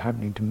happening to me, but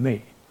happening to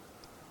me.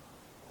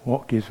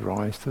 What gives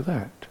rise to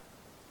that?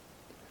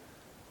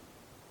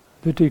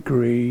 The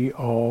degree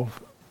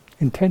of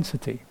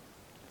intensity.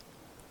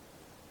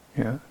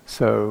 Yeah.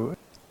 So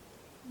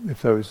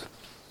if those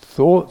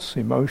thoughts,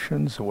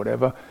 emotions, or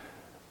whatever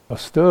are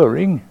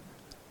stirring,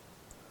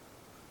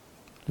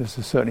 there's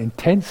a certain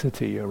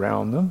intensity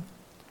around them.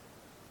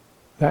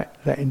 That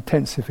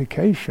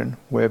intensification,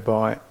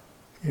 whereby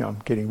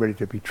I'm getting ready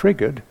to be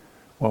triggered,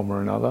 one way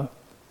or another,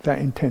 that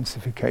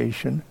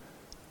intensification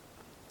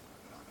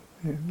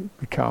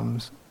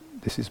becomes,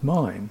 this is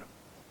mine.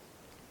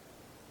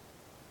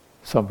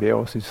 Somebody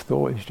else's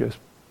thought is just,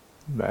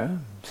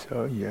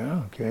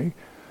 okay.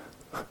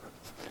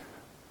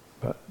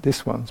 But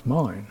this one's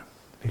mine,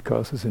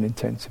 because there's an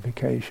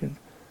intensification.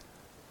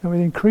 And with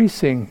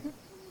increasing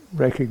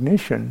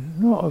recognition,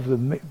 not of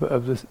but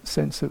of the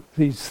sense of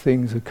these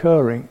things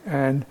occurring,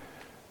 and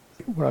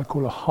what I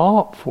call a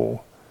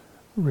heartful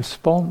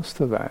response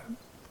to that,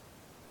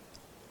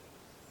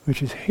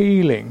 which is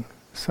healing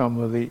some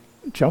of the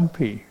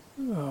jumpy,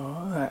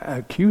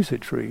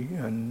 accusatory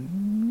and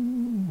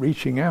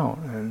reaching out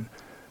and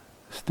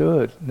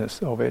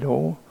stirredness of it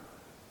all,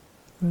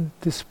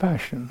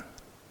 dispassion.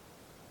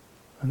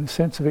 And the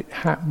sense of it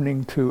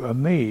happening to a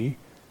me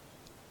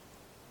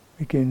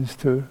begins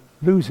to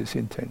lose its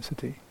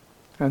intensity.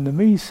 And the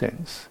me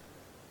sense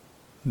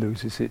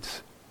loses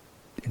its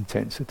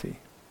intensity.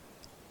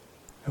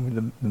 And when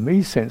the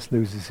me sense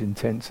loses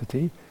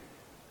intensity,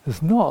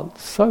 there's not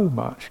so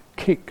much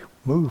kick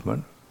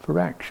movement for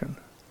action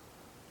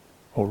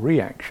or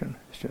reaction.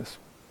 It's just,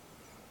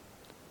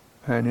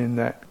 and in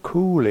that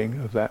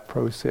cooling of that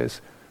process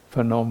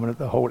phenomena,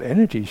 the whole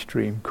energy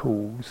stream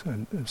cools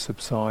and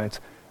subsides,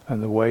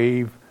 and the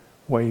wave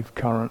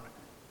current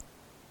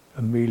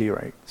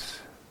ameliorates.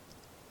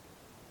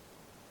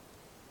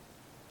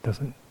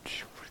 Doesn't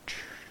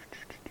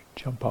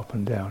jump up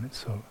and down.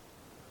 It's so.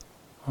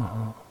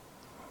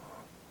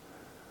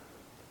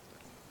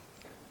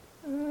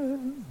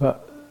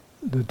 But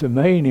the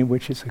domain in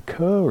which it's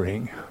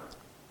occurring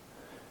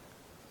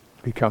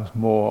becomes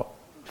more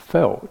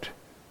felt,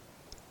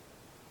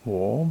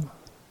 warm,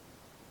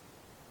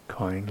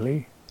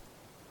 kindly,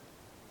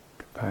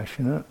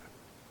 compassionate,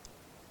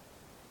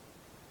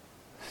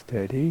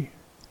 steady,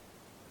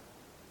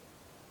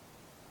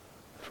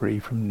 free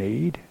from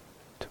need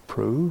to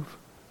prove,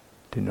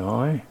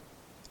 deny,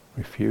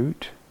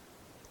 refute,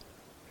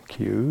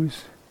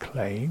 accuse,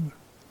 claim.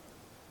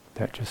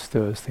 That just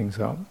stirs things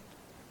up.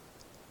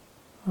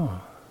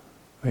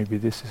 Maybe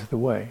this is the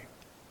way.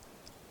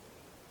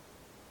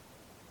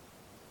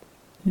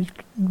 You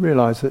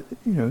realize that,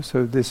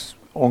 so this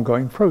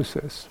ongoing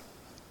process.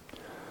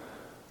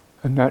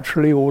 And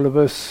naturally all of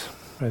us,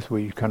 as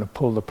we kind of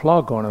pull the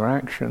plug on our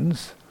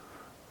actions,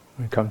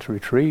 when you come to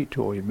retreat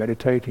or you're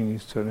meditating, you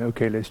say,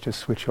 okay, let's just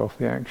switch off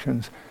the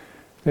actions.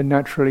 Then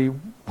naturally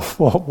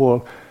what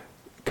will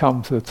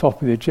come to the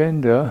top of the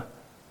agenda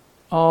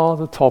are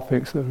the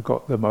topics that have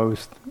got the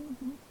most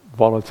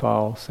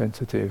volatile,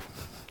 sensitive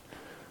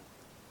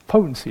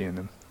potency in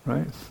them,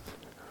 right?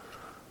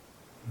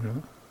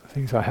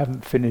 Things I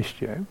haven't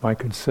finished yet, my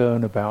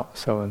concern about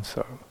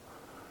so-and-so,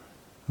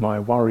 my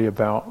worry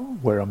about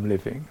where I'm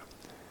living,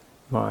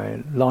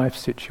 my life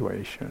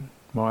situation,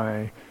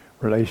 my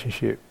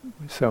relationship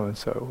with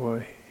so-and-so,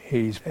 or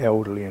he's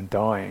elderly and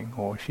dying,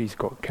 or she's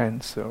got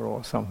cancer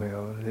or something,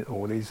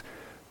 all these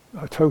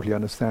are totally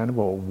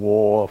understandable, or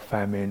war,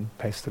 famine,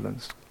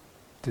 pestilence,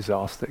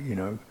 disaster,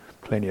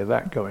 plenty of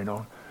that going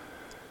on.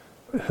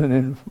 And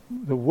then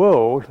the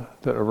world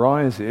that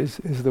arises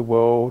is the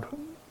world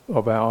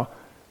of our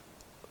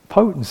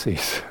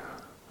potencies.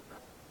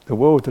 The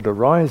world that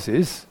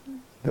arises,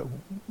 that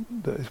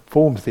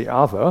forms the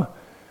other,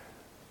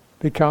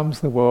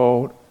 becomes the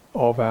world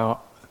of our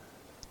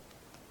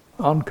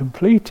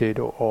uncompleted,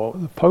 or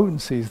the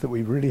potencies that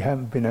we really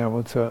haven't been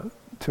able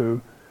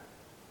to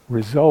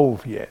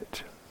resolve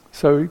yet.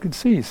 So you can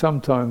see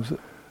sometimes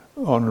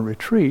on a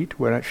retreat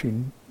where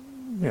actually,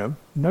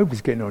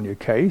 nobody's getting on your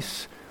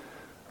case,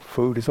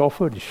 food is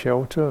offered,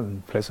 shelter,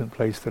 and pleasant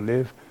place to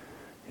live,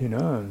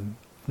 and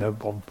no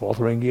one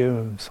bothering you,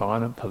 and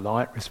silent,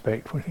 polite,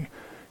 respectful.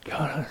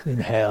 God, I'm in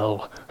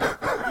hell.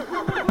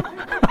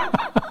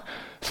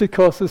 It's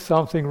because there's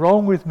something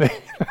wrong with me.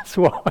 That's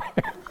why.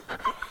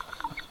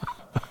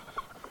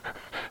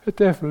 There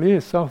definitely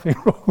is something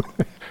wrong with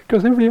me.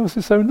 Because everybody else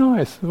is so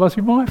nice. It must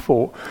be my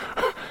fault.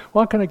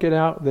 Why can't I get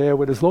out there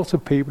where there's lots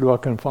of people who I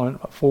can find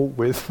fault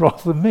with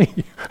rather than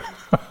me?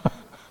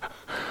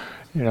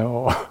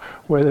 Or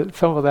where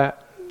some of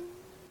that,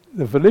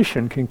 the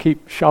volition can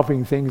keep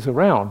shoving things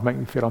around, make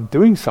me feel I'm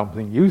doing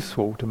something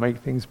useful to make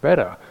things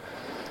better.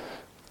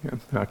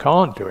 I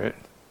can't do it,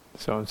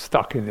 so I'm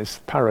stuck in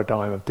this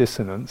paradigm of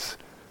dissonance,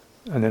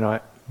 and then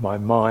my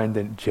mind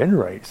then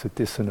generates a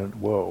dissonant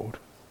world.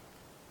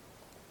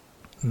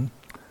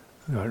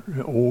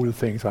 All the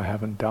things I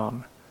haven't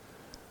done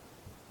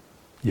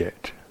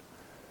yet,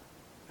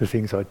 the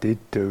things I did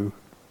do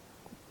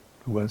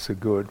weren't so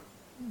good.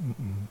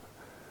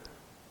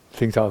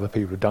 Things other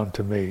people have done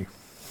to me,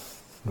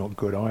 not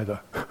good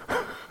either.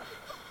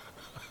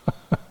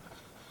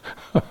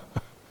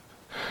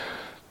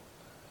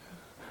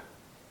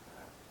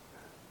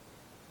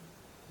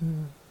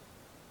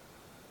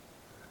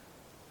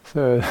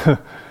 So,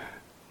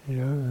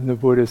 and the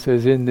Buddha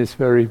says, in this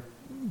very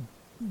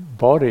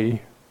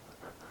body,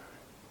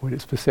 with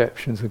its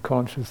perceptions and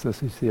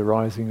consciousness, is the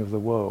arising of the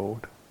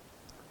world,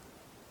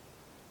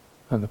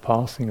 and the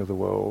passing of the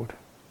world,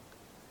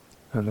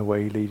 and the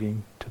way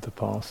leading to the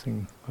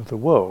passing of the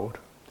world,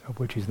 of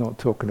which he's not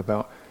talking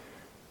about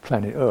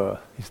planet Earth,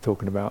 he's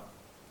talking about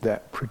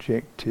that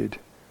projected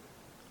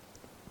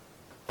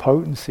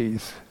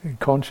potencies in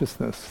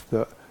consciousness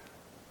that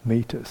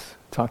meet us,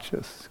 touch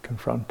us,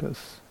 confront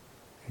us,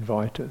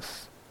 invite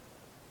us,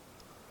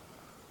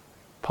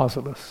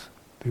 puzzle us,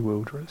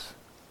 bewilder us.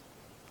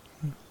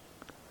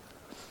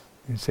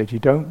 He said, you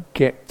don't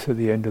get to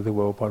the end of the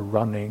world by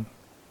running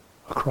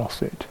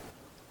across it.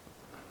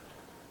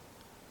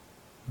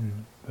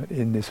 But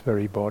in this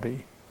very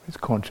body, its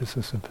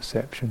consciousness and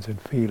perceptions and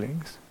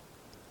feelings.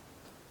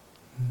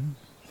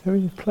 So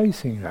he's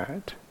placing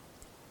that.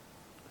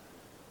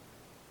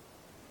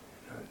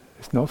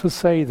 It's not to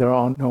say there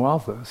are no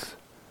others,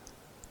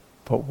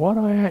 but what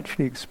I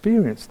actually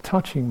experience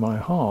touching my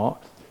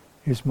heart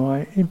is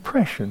my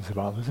impressions of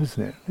others,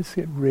 isn't it? Let's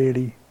get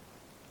really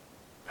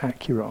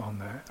accurate on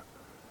that.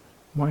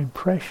 My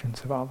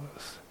impressions of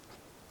others.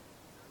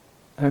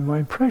 And my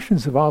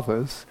impressions of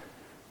others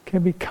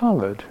can be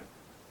coloured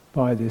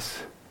by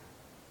this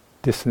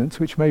dissonance,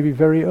 which may be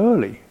very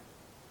early,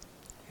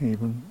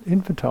 even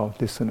infantile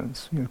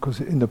dissonance,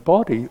 because in the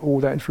body all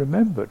that is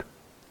remembered.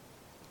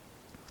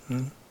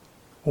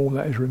 All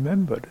that is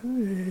remembered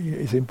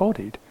is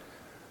embodied.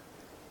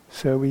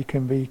 So we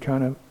can be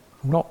kind of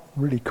not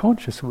really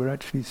conscious, we're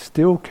actually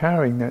still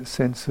carrying that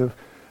sense of,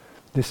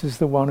 this is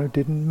the one who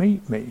didn't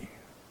meet me.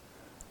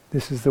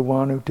 This is the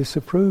one who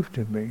disapproved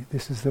of me.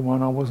 This is the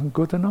one I wasn't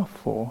good enough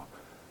for.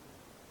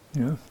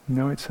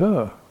 Now it's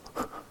her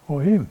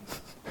or him.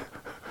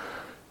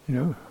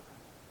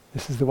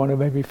 This is the one who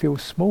made me feel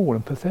small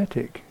and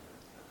pathetic.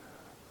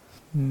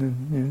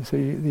 And so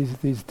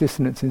these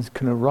dissonances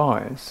can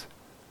arise.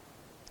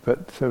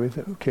 But so is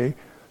it okay?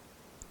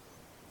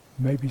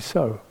 Maybe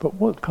so. But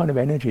what kind of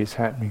energy is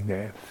happening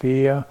there?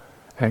 Fear,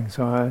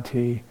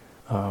 anxiety,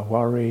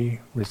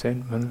 worry,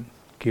 resentment,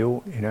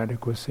 guilt,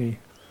 inadequacy.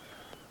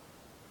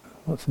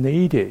 What's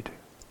needed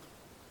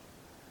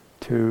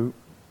to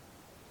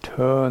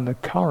turn the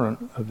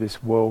current of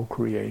this world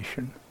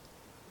creation?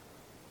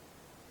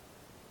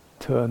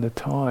 Turn the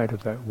tide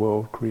of that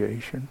world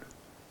creation.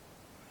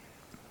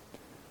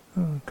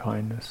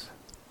 Kindness,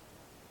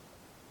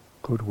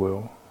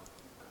 goodwill,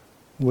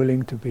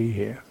 willing to be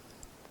here,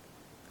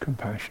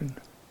 compassion,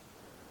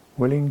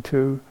 willing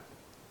to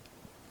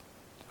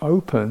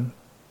open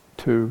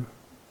to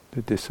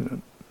the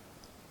dissonant,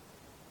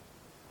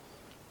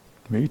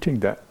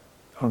 meeting that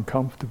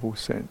uncomfortable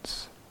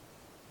sense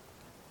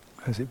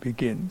as it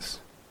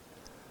begins.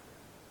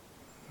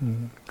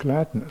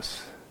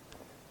 Gladness,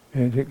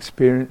 and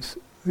experience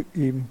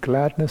even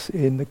gladness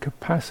in the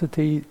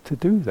capacity to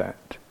do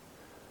that,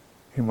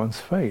 in one's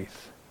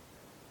faith,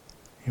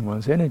 in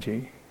one's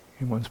energy,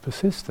 in one's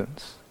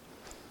persistence.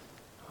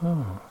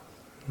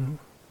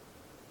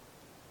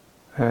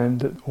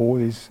 And all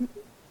these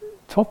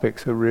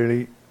topics are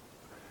really,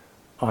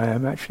 I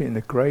am actually in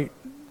a great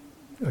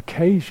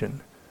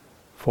occasion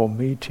for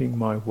meeting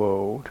my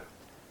world,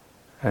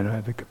 and I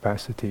have the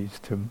capacities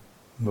to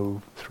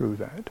move through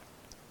that.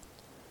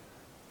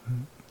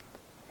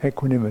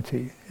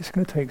 Equanimity, it's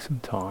going to take some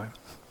time.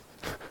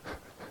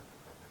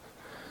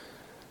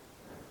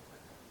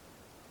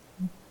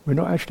 We're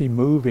not actually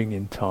moving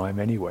in time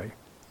anyway.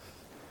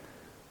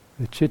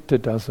 The citta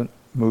doesn't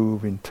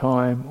move in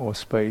time or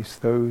space.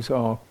 Those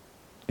are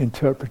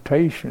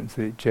interpretations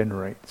that it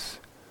generates.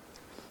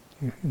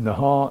 In the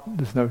heart,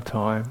 there's no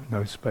time,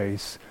 no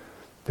space.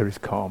 There is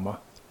karma.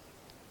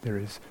 There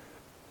is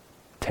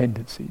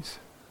tendencies.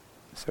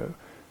 So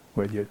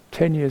whether you're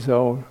 10 years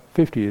old,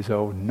 50 years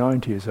old,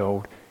 90 years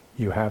old,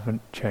 you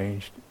haven't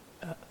changed,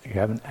 you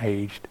haven't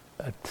aged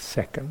a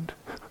second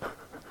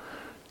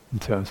in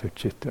terms of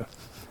citta.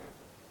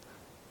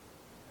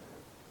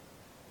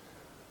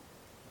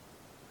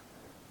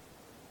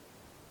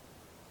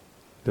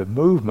 The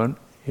movement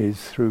is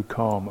through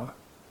karma.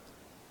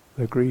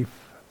 The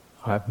grief,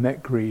 I've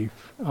met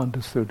grief,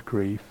 understood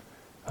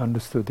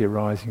the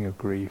arising of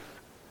grief,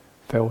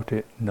 felt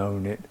it,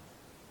 known it,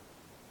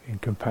 been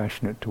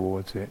compassionate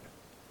towards it.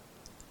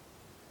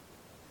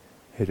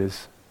 It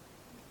has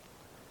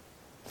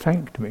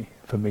thanked me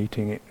for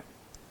meeting it.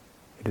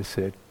 It has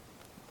said,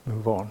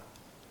 move on.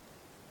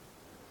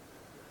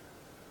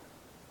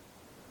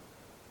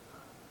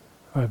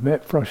 I've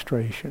met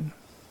frustration,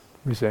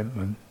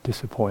 resentment,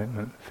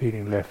 disappointment,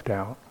 feeling left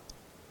out,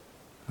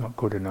 not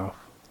good enough.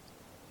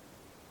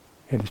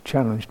 It has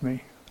challenged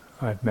me.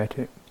 I've met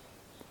it.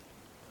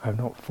 I've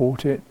not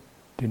fought it,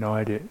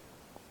 denied it,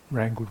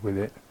 wrangled with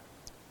it.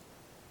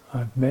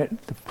 I've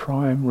met the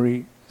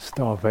primary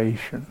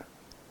starvation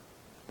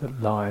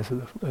that lies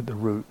at the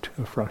root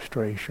of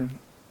frustration.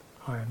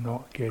 I am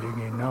not getting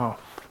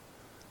enough.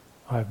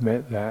 I've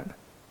met that.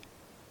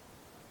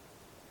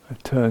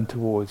 I've turned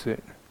towards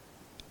it,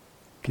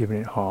 given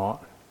it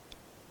heart.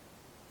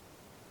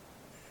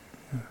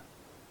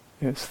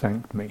 It's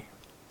thanked me.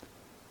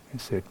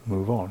 It said,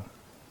 move on.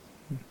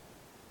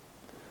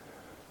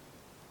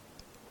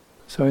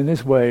 So in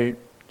this way,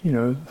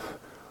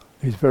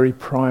 these very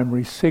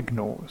primary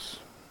signals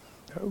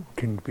that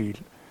can be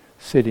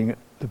sitting at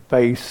the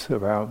base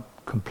of our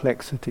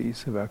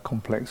complexities, of our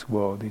complex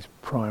world, these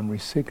primary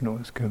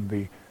signals can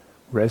be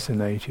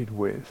resonated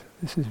with.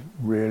 This is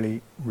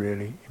really,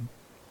 really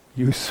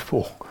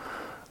useful.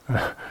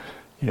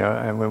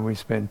 And when we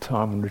spend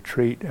time on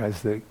retreat,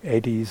 as the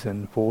eddies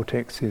and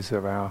vortexes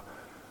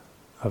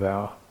of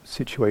our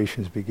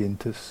situations begin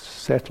to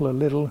settle a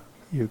little,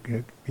 you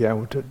can be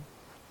able to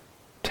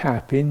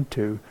tap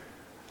into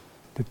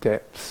the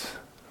depths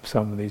of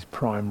some of these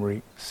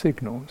primary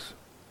signals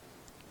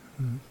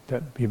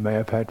that you may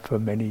have had for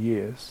many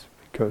years,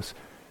 because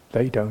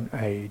they don't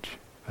age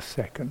a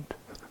second.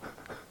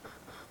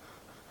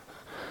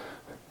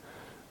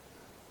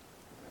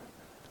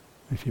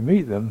 If you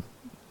meet them,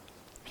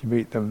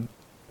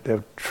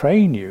 they'll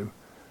train you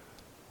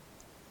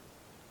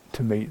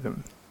to meet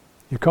them.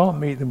 You can't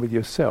meet them with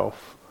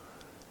yourself.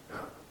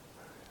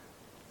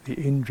 The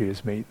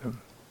Indriyas meet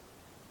them.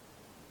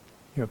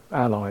 Your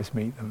allies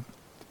meet them.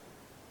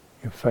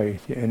 Your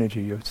faith, your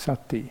energy, your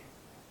sati,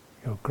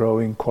 your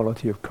growing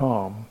quality of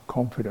calm,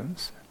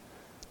 confidence,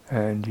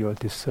 and your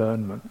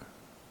discernment.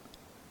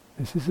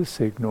 This is a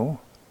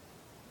signal,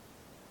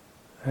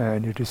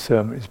 and your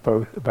discernment is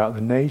both about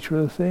the nature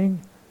of the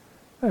thing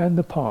and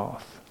the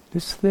path.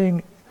 This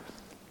thing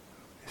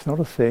is not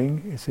a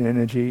thing, it's an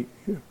energy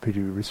to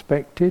be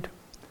respected.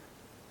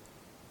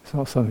 It's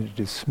not something to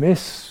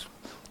dismiss,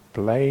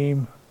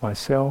 blame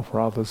myself or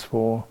others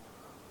for,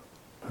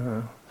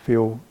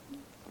 feel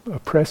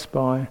oppressed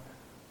by.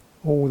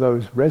 All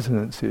those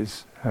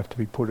resonances have to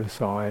be put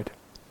aside.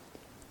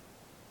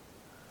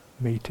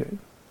 Meet it.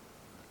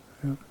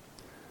 Yeah.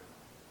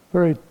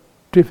 Very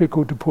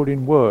difficult to put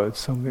in words,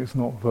 something that's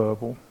not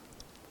verbal.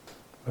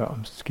 But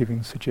I'm just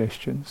giving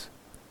suggestions.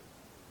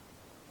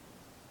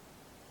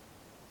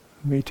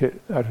 Meet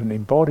it at an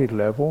embodied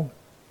level.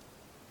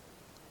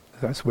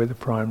 That's where the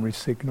primary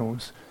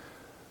signals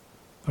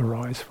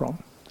arise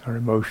from. Our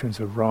emotions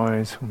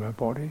arise from our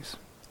bodies.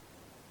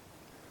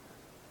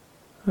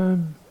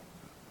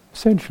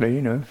 Essentially,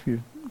 if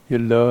you're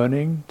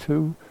learning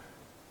to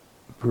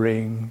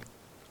bring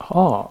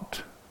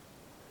heart,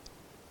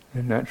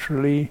 and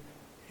naturally,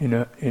 in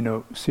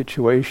a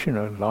situation,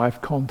 a life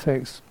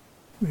context,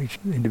 each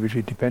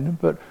individually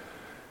dependent, but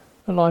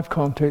a life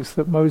context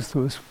that most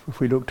of us, if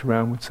we looked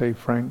around, would say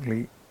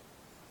frankly,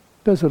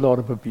 there's a lot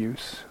of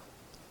abuse,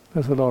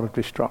 there's a lot of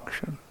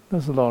destruction,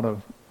 there's a lot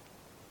of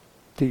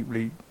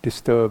deeply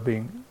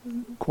disturbing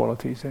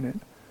qualities in it.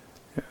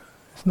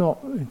 It's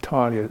not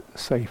entirely a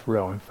safe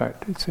realm. In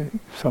fact,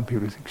 some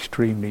people it's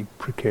extremely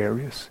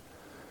precarious.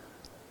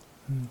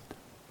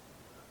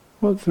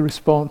 Well, the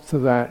response to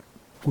that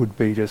would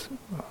be just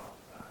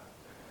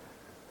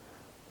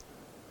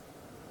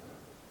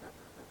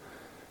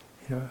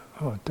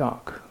a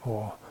duck,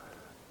 or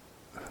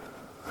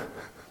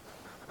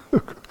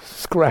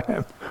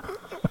scram.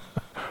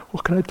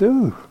 What can I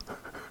do?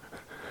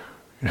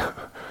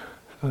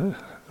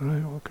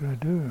 What can I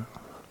do?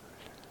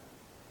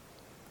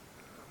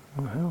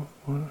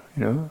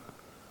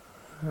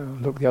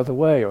 Look the other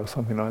way, or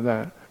something like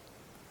that.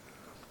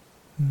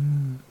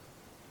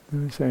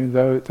 Saying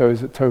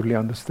those are totally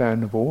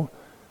understandable,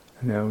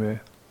 and now it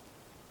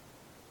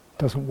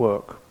doesn't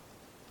work.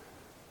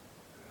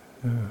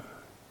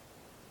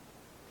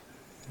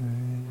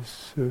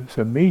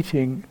 So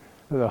meeting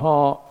the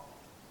heart,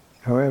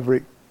 however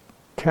it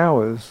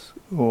cowers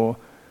or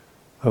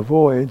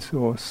avoids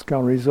or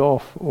scurries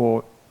off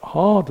or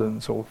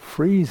hardens or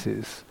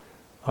freezes,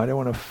 I don't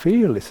want to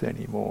feel this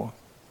anymore,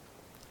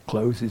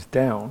 closes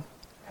down.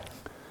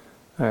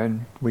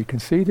 And we can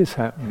see this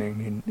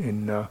happening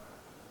in the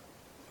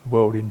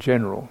world in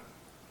general.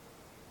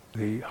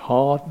 The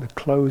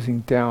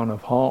closing down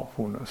of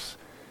heartfulness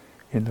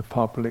in the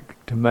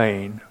public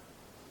domain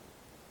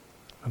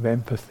of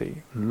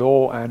empathy,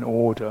 law and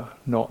order,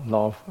 not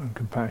love and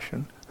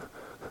compassion,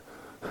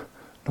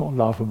 not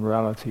love and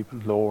morality,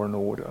 but law and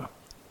order.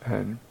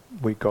 And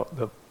we got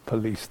the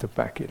police to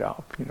back it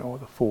up, or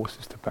the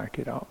forces to back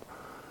it up.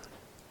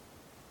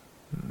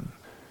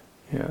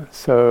 Yeah,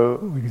 so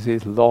we can see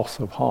this loss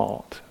of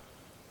heart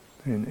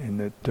in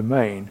the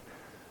domain.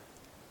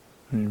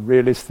 And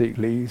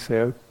realistically, you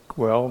say,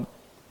 well,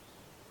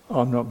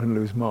 I'm not going to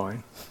lose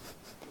mine.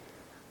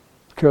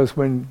 Because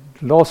when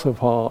loss of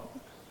heart,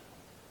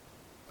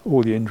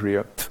 all the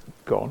indriya,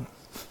 gone.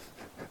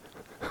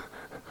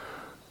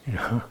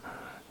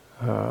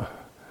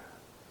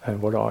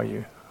 And what are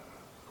you?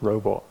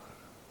 Robot,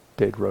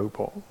 dead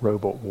robot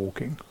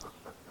walking.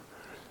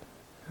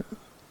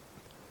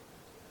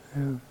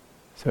 Yeah.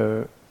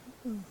 So,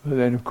 but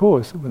then of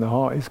course, when the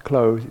heart is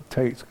closed, it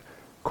takes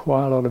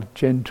quite a lot of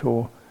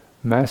gentle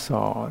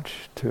massage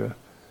to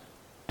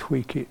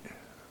tweak it,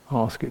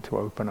 ask it to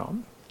open up.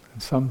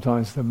 And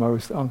sometimes the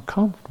most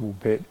uncomfortable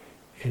bit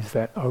is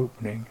that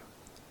opening.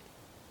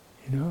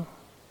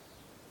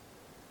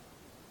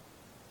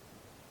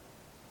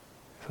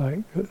 It's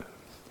like,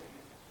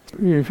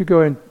 if you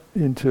go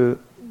into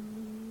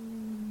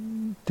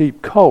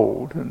deep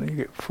cold and you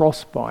get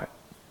frostbite,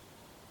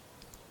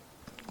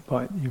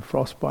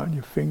 frostbite on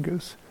your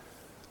fingers,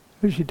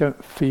 because you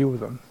don't feel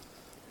them.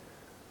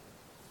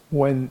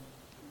 When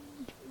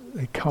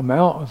they come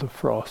out of the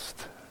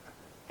frost,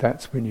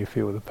 that's when you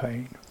feel the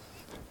pain.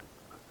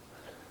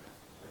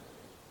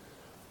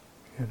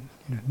 And,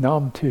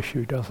 numb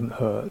tissue doesn't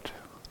hurt.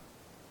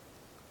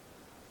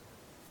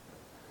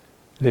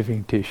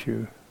 Living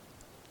tissue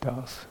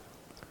does.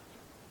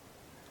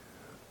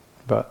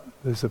 But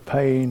there's a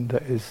pain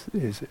that is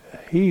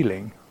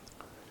healing,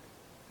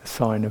 a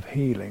sign of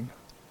healing.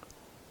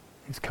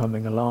 It's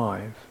coming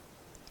alive.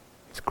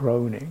 It's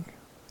groaning,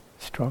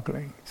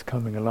 struggling. It's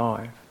coming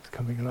alive. It's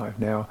coming alive.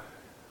 Now,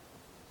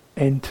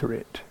 enter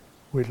it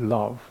with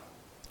love.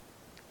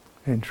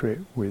 Enter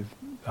it with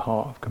the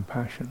heart of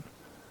compassion.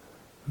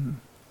 Mm.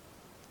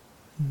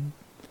 Mm.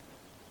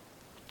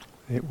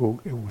 It will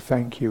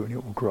thank you and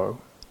it will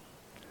grow.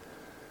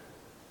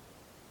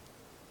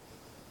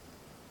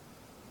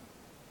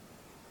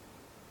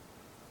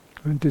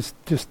 And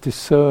just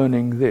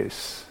discerning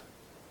this,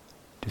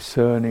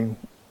 discerning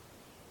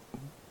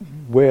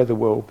where the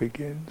world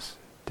begins,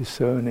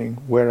 discerning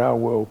where our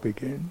world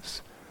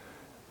begins,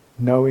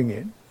 knowing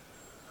it,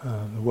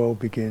 the world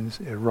begins,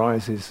 it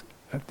arises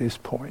at this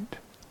point.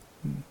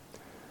 Mm.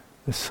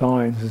 The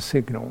signs and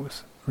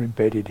signals are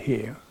embedded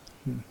here.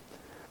 Mm.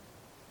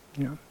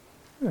 Yeah.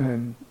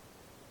 And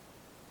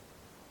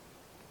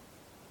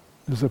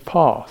there's a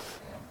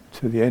path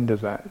to the end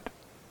of that.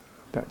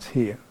 That's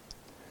here.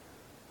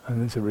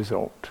 And there's a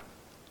result.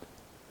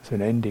 There's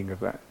an ending of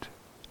that.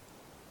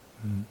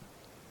 Mm.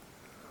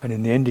 And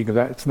in the ending of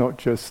that, it's not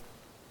just,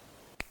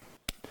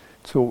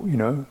 it's all,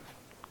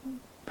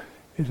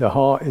 the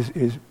heart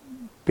is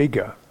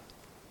bigger,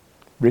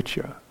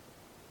 richer,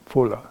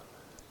 fuller.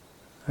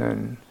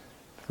 And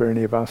for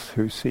any of us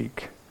who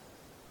seek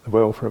the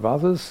welfare of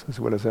others as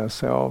well as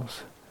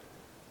ourselves,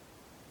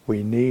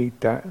 we need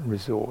that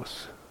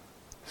resource.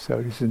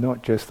 So this is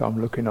not just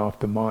I'm looking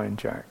after mine,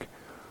 Jack,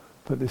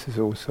 but this is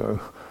also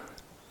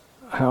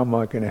how am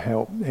I going to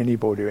help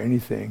anybody or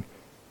anything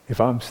if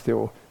I'm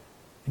still,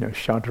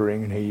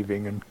 shuddering and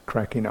heaving and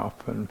cracking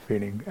up and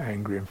feeling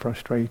angry and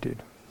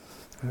frustrated.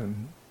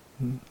 And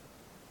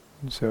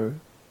so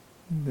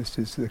this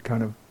is the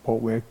kind of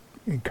what we're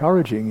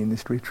encouraging in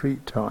this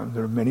retreat time.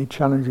 There are many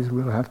challenges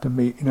we'll have to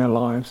meet in our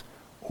lives,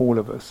 all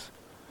of us.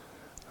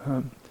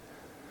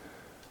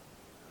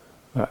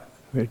 But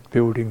we're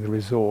building the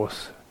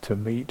resource to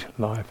meet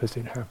life as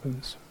it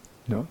happens,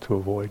 not to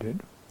avoid it.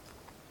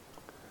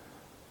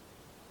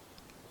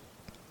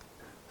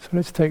 So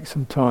let's take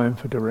some time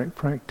for direct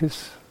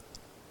practice.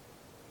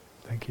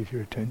 Thank you for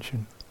your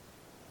attention.